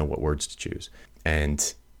talking to, I know what words to choose.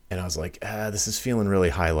 And I was like, this is feeling really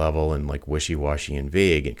high level and like wishy-washy and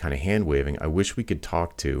vague and kind of hand-waving. I wish we could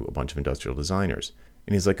talk to a bunch of industrial designers.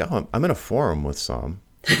 And he's like, oh, I'm in a forum with some.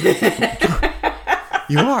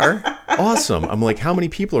 You are? Awesome. I'm like, how many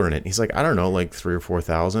people are in it? And he's like, I don't know, like 3,000 or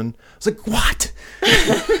 4,000. I was like, what?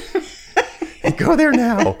 Go there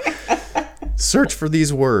now. Search for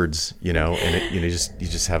these words, and you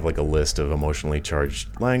just have like a list of emotionally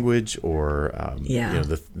charged language, or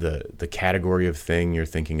the category of thing you're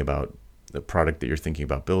thinking about, the product that you're thinking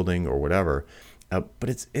about building, or whatever. But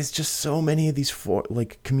it's just so many of these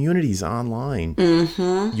communities online.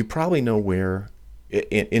 Mm-hmm. You probably know where,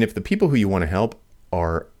 and if the people who you want to help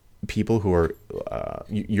are people who are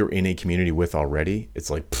you're in a community with already,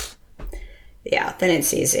 it's like. Pfft. Yeah, then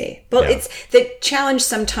it's easy. Well, it's the challenge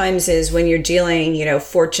sometimes is when you're dealing,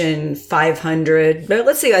 Fortune 500, but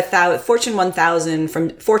let's say Fortune 1000,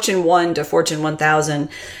 from Fortune 1 to Fortune 1000.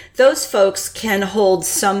 Those folks can hold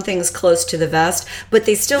some things close to the vest, but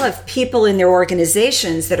they still have people in their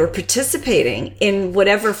organizations that are participating in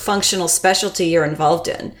whatever functional specialty you're involved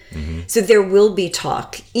in. Mm-hmm. So there will be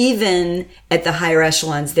talk. Even at the higher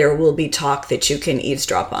echelons, there will be talk that you can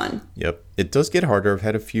eavesdrop on. Yep. It does get harder. I've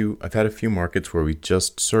had a few markets where we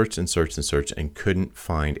just searched and couldn't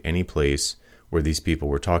find any place where these people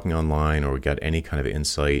were talking online, or we got any kind of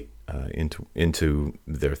insight into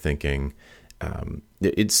their thinking.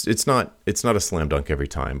 It's not a slam dunk every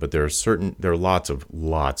time, but there are lots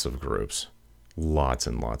of groups, lots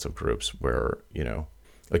and lots of groups where,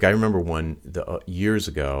 like I remember years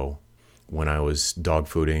ago when I was dog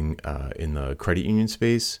fooding in the credit union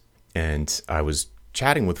space, and I was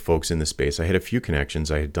chatting with folks in the space. I had a few connections.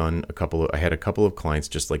 I had a couple of clients,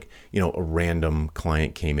 just like, a random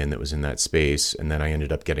client came in that was in that space. And then I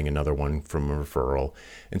ended up getting another one from a referral.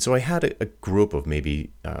 And so I had a group of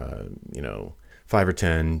maybe, 5 or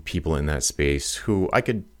 10 people in that space who I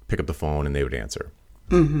could pick up the phone and they would answer.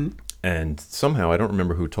 Mm-hmm. And somehow, I don't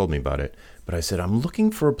remember who told me about it, but I said, I'm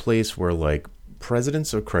looking for a place where like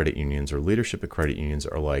presidents of credit unions or leadership of credit unions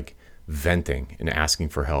are like venting and asking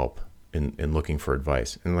for help. And looking for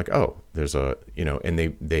advice, and like, oh, there's and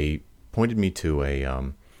they pointed me to a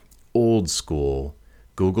old school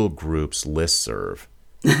Google Groups listserv,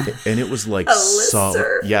 and it was like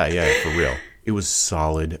solid, yeah, for real. It was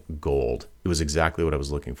solid gold. It was exactly what I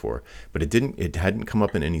was looking for, but it hadn't come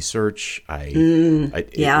up in any search. I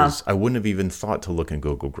wouldn't have even thought to look in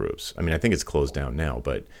Google Groups. I mean, I think it's closed down now,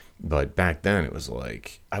 but back then it was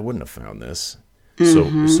like I wouldn't have found this.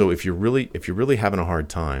 Mm-hmm. So if you're really having a hard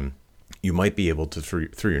time, you might be able to,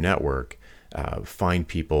 through your network, find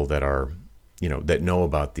people that are, that know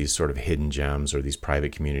about these sort of hidden gems or these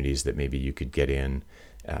private communities that maybe you could get in.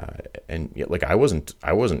 And like I wasn't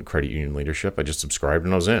credit union leadership. I just subscribed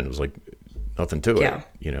and I was in. It was like nothing to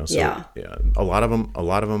it. So yeah, a lot of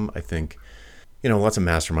them, I think, lots of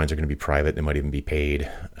masterminds are going to be private. They might even be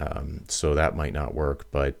paid. So that might not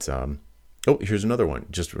work. But here's another one.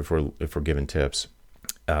 Just if we're giving tips.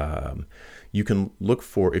 You can look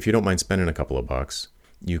for, if you don't mind spending a couple of bucks,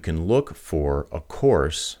 you can look for a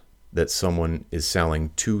course that someone is selling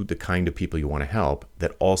to the kind of people you want to help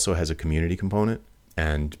that also has a community component,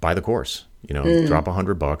 and buy the course. Drop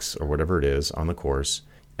 $100 or whatever it is on the course,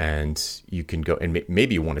 and you can go, and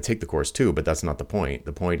maybe you want to take the course too, but that's not the point.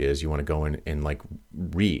 The point is you want to go in and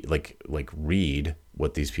read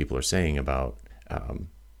what these people are saying about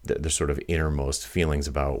the sort of innermost feelings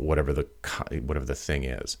about whatever the thing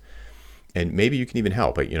is. And maybe you can even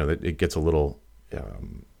help. But it gets a little.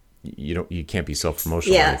 You can't be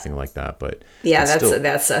self-promotional or anything like that. But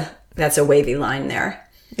that's a wavy line there.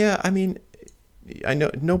 Yeah, I mean, I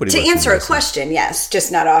know nobody. To answer a question, yes, just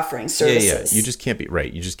not offering services. Yeah. You just can't be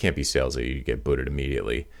right. You just can't be salesy. You get booted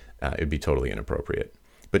immediately. It'd be totally inappropriate.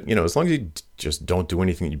 But as long as you just don't do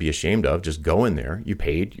anything you'd be ashamed of, just go in there. You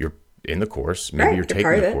paid. You're in the course. Maybe you're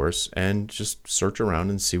taking the course, and just search around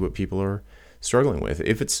and see what people are struggling with.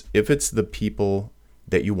 If it's the people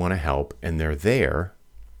that you want to help and they're there,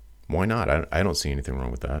 why not? I don't see anything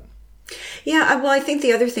wrong with that. Yeah, well, I think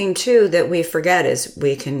the other thing too that we forget is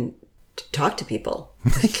we can talk to people.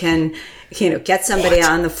 We can, get somebody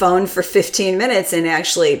on the phone for 15 minutes and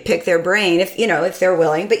actually pick their brain if they're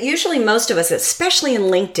willing. But usually most of us, especially in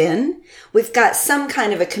LinkedIn, we've got some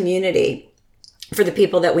kind of a community for the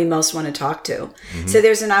people that we most want to talk to. Mm-hmm. So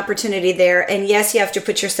there's an opportunity there. And yes, you have to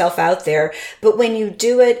put yourself out there. But when you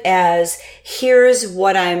do it as, here's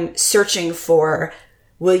what I'm searching for,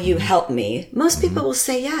 will you help me? Most people will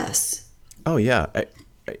say yes. Oh, yeah.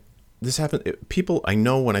 This happens. People, I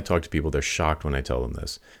know when I talk to people, they're shocked when I tell them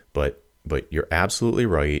this. But you're absolutely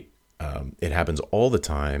right. It happens all the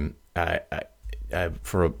time.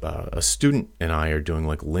 For a student and I are doing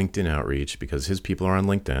like LinkedIn outreach because his people are on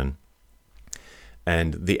LinkedIn.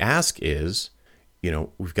 And the ask is,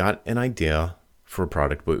 we've got an idea for a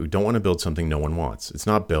product, but we don't want to build something no one wants. It's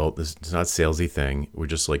not built. It's not a salesy thing. We're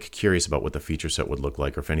just like curious about what the feature set would look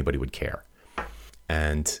like or if anybody would care.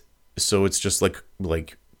 And so it's just like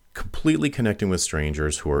completely connecting with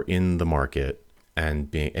strangers who are in the market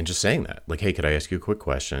and just saying that, like, hey, could I ask you a quick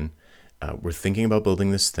question? We're thinking about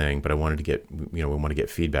building this thing, but I wanted to get, we want to get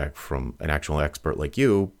feedback from an actual expert like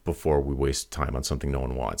you before we waste time on something no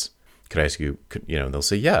one wants. Could I ask you, they'll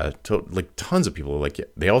say, yeah, like tons of people are like, yeah,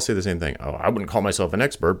 they all say the same thing. Oh, I wouldn't call myself an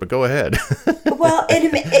expert, but go ahead. Well, and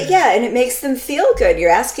it makes them feel good.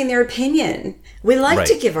 You're asking their opinion. We like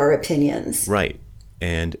to give our opinions. Right.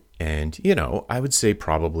 And, I would say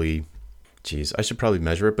probably, I should probably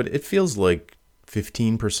measure it, but it feels like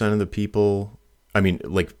 15% of the people,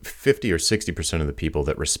 like 50 or 60% of the people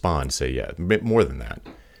that respond say yes. More than that.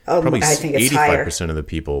 Probably I think it's 85% higher. of the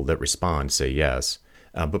people that respond say yes.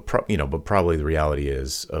 But probably the reality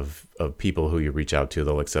is of people who you reach out to,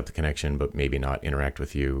 they'll accept the connection, but maybe not interact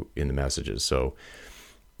with you in the messages. So,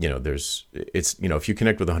 if you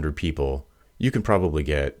connect with 100 people, you can probably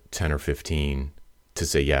get 10 or 15 to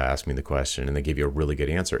say, yeah, ask me the question, and they give you a really good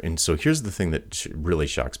answer. And so here's the thing that really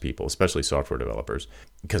shocks people, especially software developers,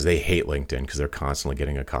 because they hate LinkedIn because they're constantly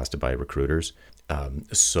getting accosted by recruiters. Probably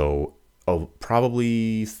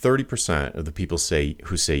 30% of the people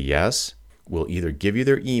who say yes will either give you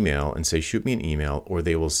their email and say, shoot me an email, or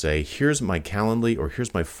they will say, here's my Calendly or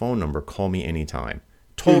here's my phone number, call me anytime.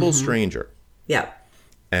 Total stranger. Yeah.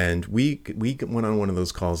 And we went on one of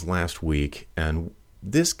those calls last week, and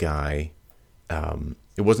this guy,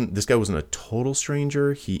 wasn't a total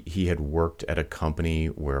stranger. He had worked at a company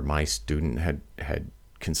where my student had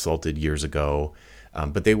consulted years ago,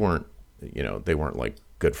 but they weren't like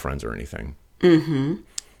good friends or anything. Mm-hmm.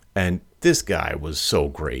 And this guy was so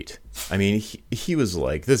great. He was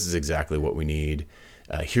like, this is exactly what we need.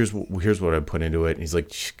 Here's what I put into it. And he's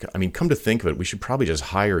like, come to think of it, we should probably just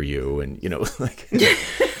hire you. And, like,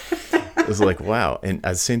 it was like, wow. And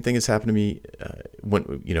the same thing has happened to me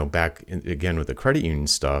when, back again with the credit union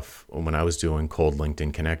stuff, when I was doing cold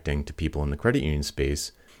LinkedIn connecting to people in the credit union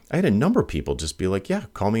space, I had a number of people just be like, yeah,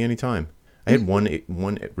 call me anytime. I had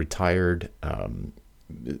one retired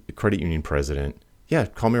credit union president. Yeah,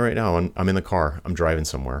 call me right now. I'm in the car. I'm driving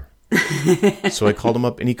somewhere. So I called him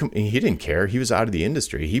up, and he didn't care. He was out of the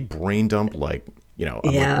industry. He brain dumped like, I'm like,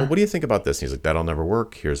 well, what do you think about this? And he's like, that'll never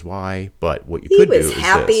work. Here's why. But what you could do is this. He was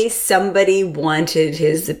happy somebody wanted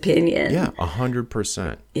his opinion. Yeah,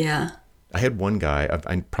 100%. Yeah. I had one guy,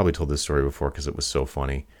 I probably told this story before because it was so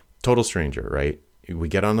funny. Total stranger, right? We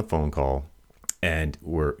get on the phone call, and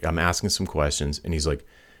I'm asking some questions, and he's like,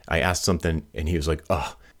 I asked something, and he was like,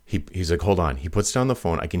 oh. He's like, hold on. He puts down the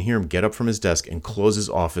phone. I can hear him get up from his desk and close his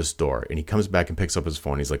office door. And he comes back and picks up his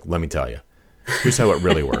phone. He's like, let me tell you. Here's how it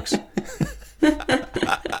really works.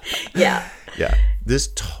 Yeah. Yeah. This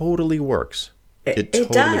totally works. It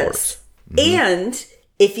totally does. Works. Mm-hmm. And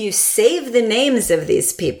if you save the names of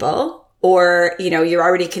these people, or, you're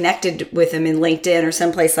already connected with them in LinkedIn or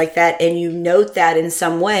someplace like that, and you note that in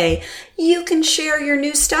some way, you can share your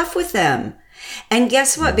new stuff with them. And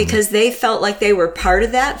guess what? Because they felt like they were part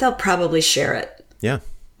of that, they'll probably share it. Yeah.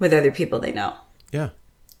 With other people they know. Yeah.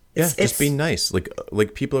 Yeah. Just be nice. Like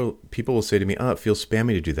people will say to me, oh, it feels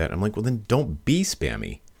spammy to do that. I'm like, well, then don't be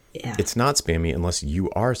spammy. Yeah. It's not spammy unless you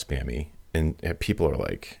are spammy. And people are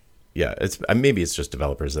like, yeah, maybe it's just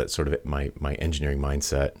developers that sort of my engineering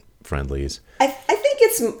mindset friendlies.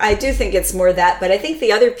 I do think it's more that, but I think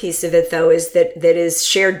the other piece of it, though, is that is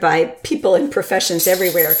shared by people in professions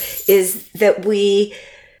everywhere, is that we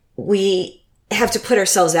have to put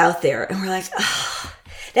ourselves out there, and we're like, oh,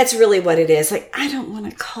 that's really what it is. Like, I don't want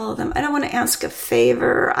to call them. I don't want to ask a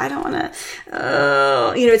favor. I don't want to,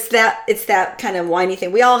 it's that kind of whiny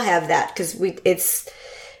thing. We all have that because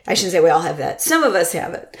I shouldn't say we all have that. Some of us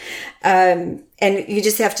have it. And you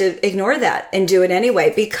just have to ignore that and do it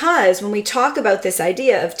anyway. Because when we talk about this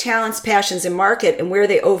idea of talents, passions, and market and where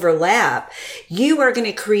they overlap, you are going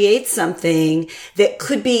to create something that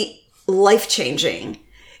could be life-changing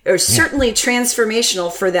or certainly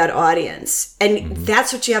transformational for that audience. And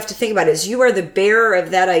that's what you have to think about is you are the bearer of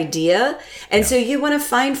that idea. And so you want to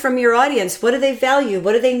find from your audience, what do they value?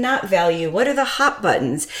 What do they not value? What are the hot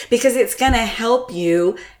buttons? Because it's going to help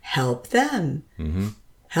you help them. Mm-hmm.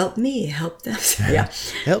 Help me, help them. Yeah.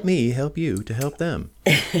 Help me, help you to help them.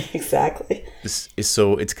 Exactly.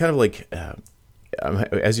 So it's kind of like,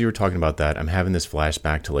 as you were talking about that, I'm having this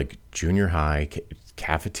flashback to like junior high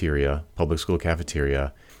cafeteria, public school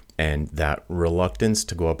cafeteria, and that reluctance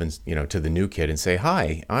to go up and, to the new kid and say,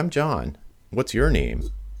 hi, I'm John. What's your name?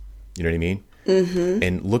 You know what I mean? Mm-hmm.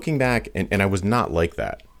 And looking back, and I was not like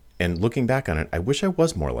that. And looking back on it, I wish I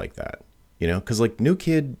was more like that. because like New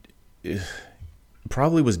Kid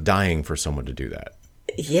probably was dying for someone to do that.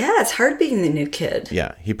 Yeah, it's hard being the new kid.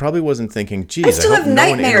 Yeah, he probably wasn't thinking, geez, I still I have hope no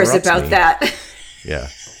one nightmares interrupts about me. that. Yeah.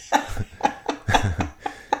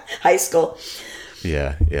 High school.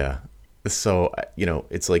 Yeah. So,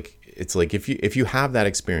 it's like if you have that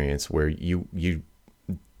experience where you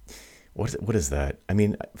what is that? I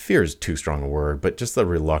mean, fear is too strong a word, but just the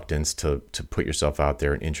reluctance to put yourself out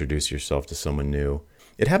there and introduce yourself to someone new.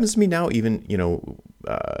 It happens to me now, even,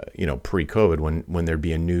 pre-COVID when there'd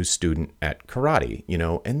be a new student at karate,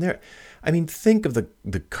 and think of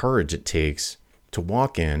the courage it takes to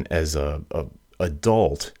walk in as a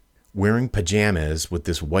adult wearing pajamas with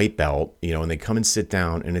this white belt, and they come and sit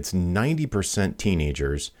down and it's 90%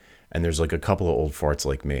 teenagers and there's like a couple of old farts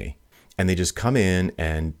like me. And they just come in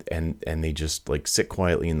and they just like sit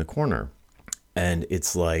quietly in the corner. And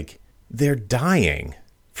it's like they're dying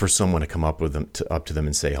for someone to come up to them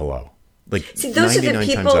and say hello. Like, see, those 99 are the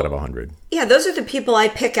people, times out of 100. Yeah, those are the people I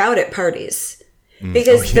pick out at parties.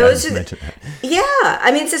 Because those are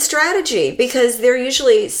it's a strategy because they're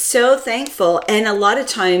usually so thankful. And a lot of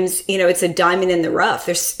times, it's a diamond in the rough.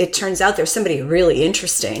 It turns out there's somebody really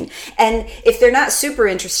interesting. And if they're not super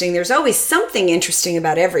interesting, there's always something interesting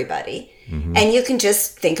about everybody. Mm-hmm. And you can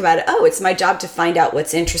just think about it. Oh, it's my job to find out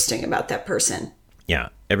what's interesting about that person. Yeah.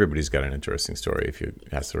 Everybody's got an interesting story if you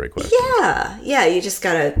ask the right question. Yeah. You just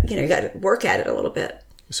gotta, you gotta work at it a little bit.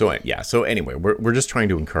 So anyway, we're just trying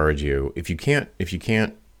to encourage you. If you can't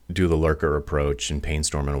do the lurker approach and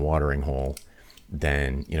painstorm in a watering hole,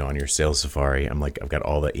 then on your sales safari, I've got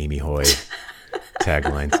all the Amy Hoy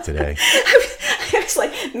taglines today. I was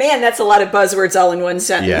like, man, that's a lot of buzzwords all in one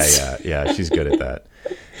sentence. Yeah. She's good at that.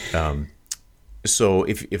 So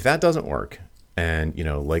if that doesn't work, and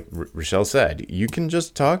like Rochelle said, you can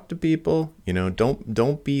just talk to people.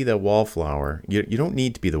 Don't be the wallflower. You don't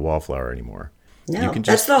need to be the wallflower anymore. No,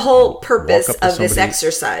 that's the whole purpose of this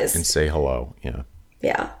exercise. And say hello. Yeah.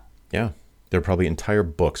 Yeah. There are probably entire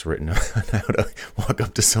books written on how to walk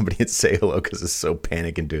up to somebody and say hello because it's so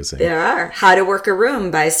panic-inducing. There are. How to Work a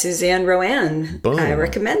Room by Suzanne Rowan. Boom. I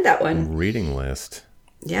recommend that one. Reading list.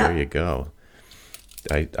 Yeah. There you go.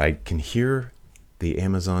 I can hear the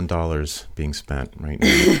Amazon dollars being spent right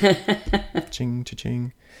now. Ching,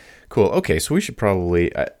 cha-ching. Cool. Okay, so we should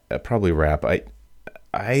probably wrap.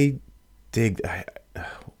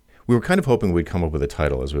 We were kind of hoping we'd come up with a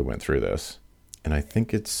title as we went through this. And I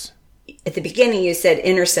think it's... At the beginning, you said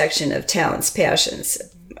intersection of talents, passions,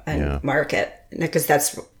 and market. Because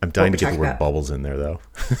that's... I'm dying to get the word bubbles in there, though.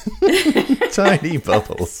 Tiny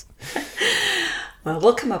bubbles. Well,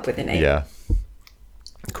 we'll come up with a name. Yeah.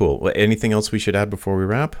 Cool. Well, anything else we should add before we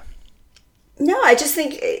wrap? No, I just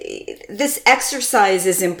think this exercise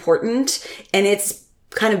is important. And it's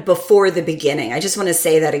kind of before the beginning. I just want to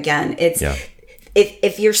say that again.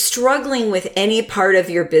 If you're struggling with any part of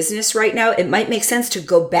your business right now, it might make sense to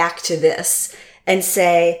go back to this and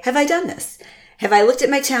say, have I done this? Have I looked at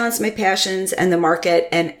my talents, my passions, and the market?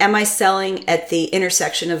 And am I selling at the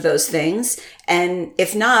intersection of those things? And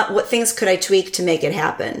if not, what things could I tweak to make it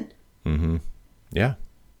happen? Mm-hmm. Yeah.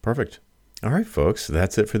 Perfect. All right, folks.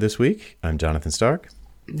 That's it for this week. I'm Jonathan Stark.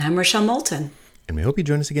 And I'm Rochelle Moulton. And we hope you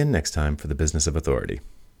join us again next time for The Business of Authority.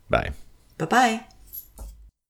 Bye. Bye-bye.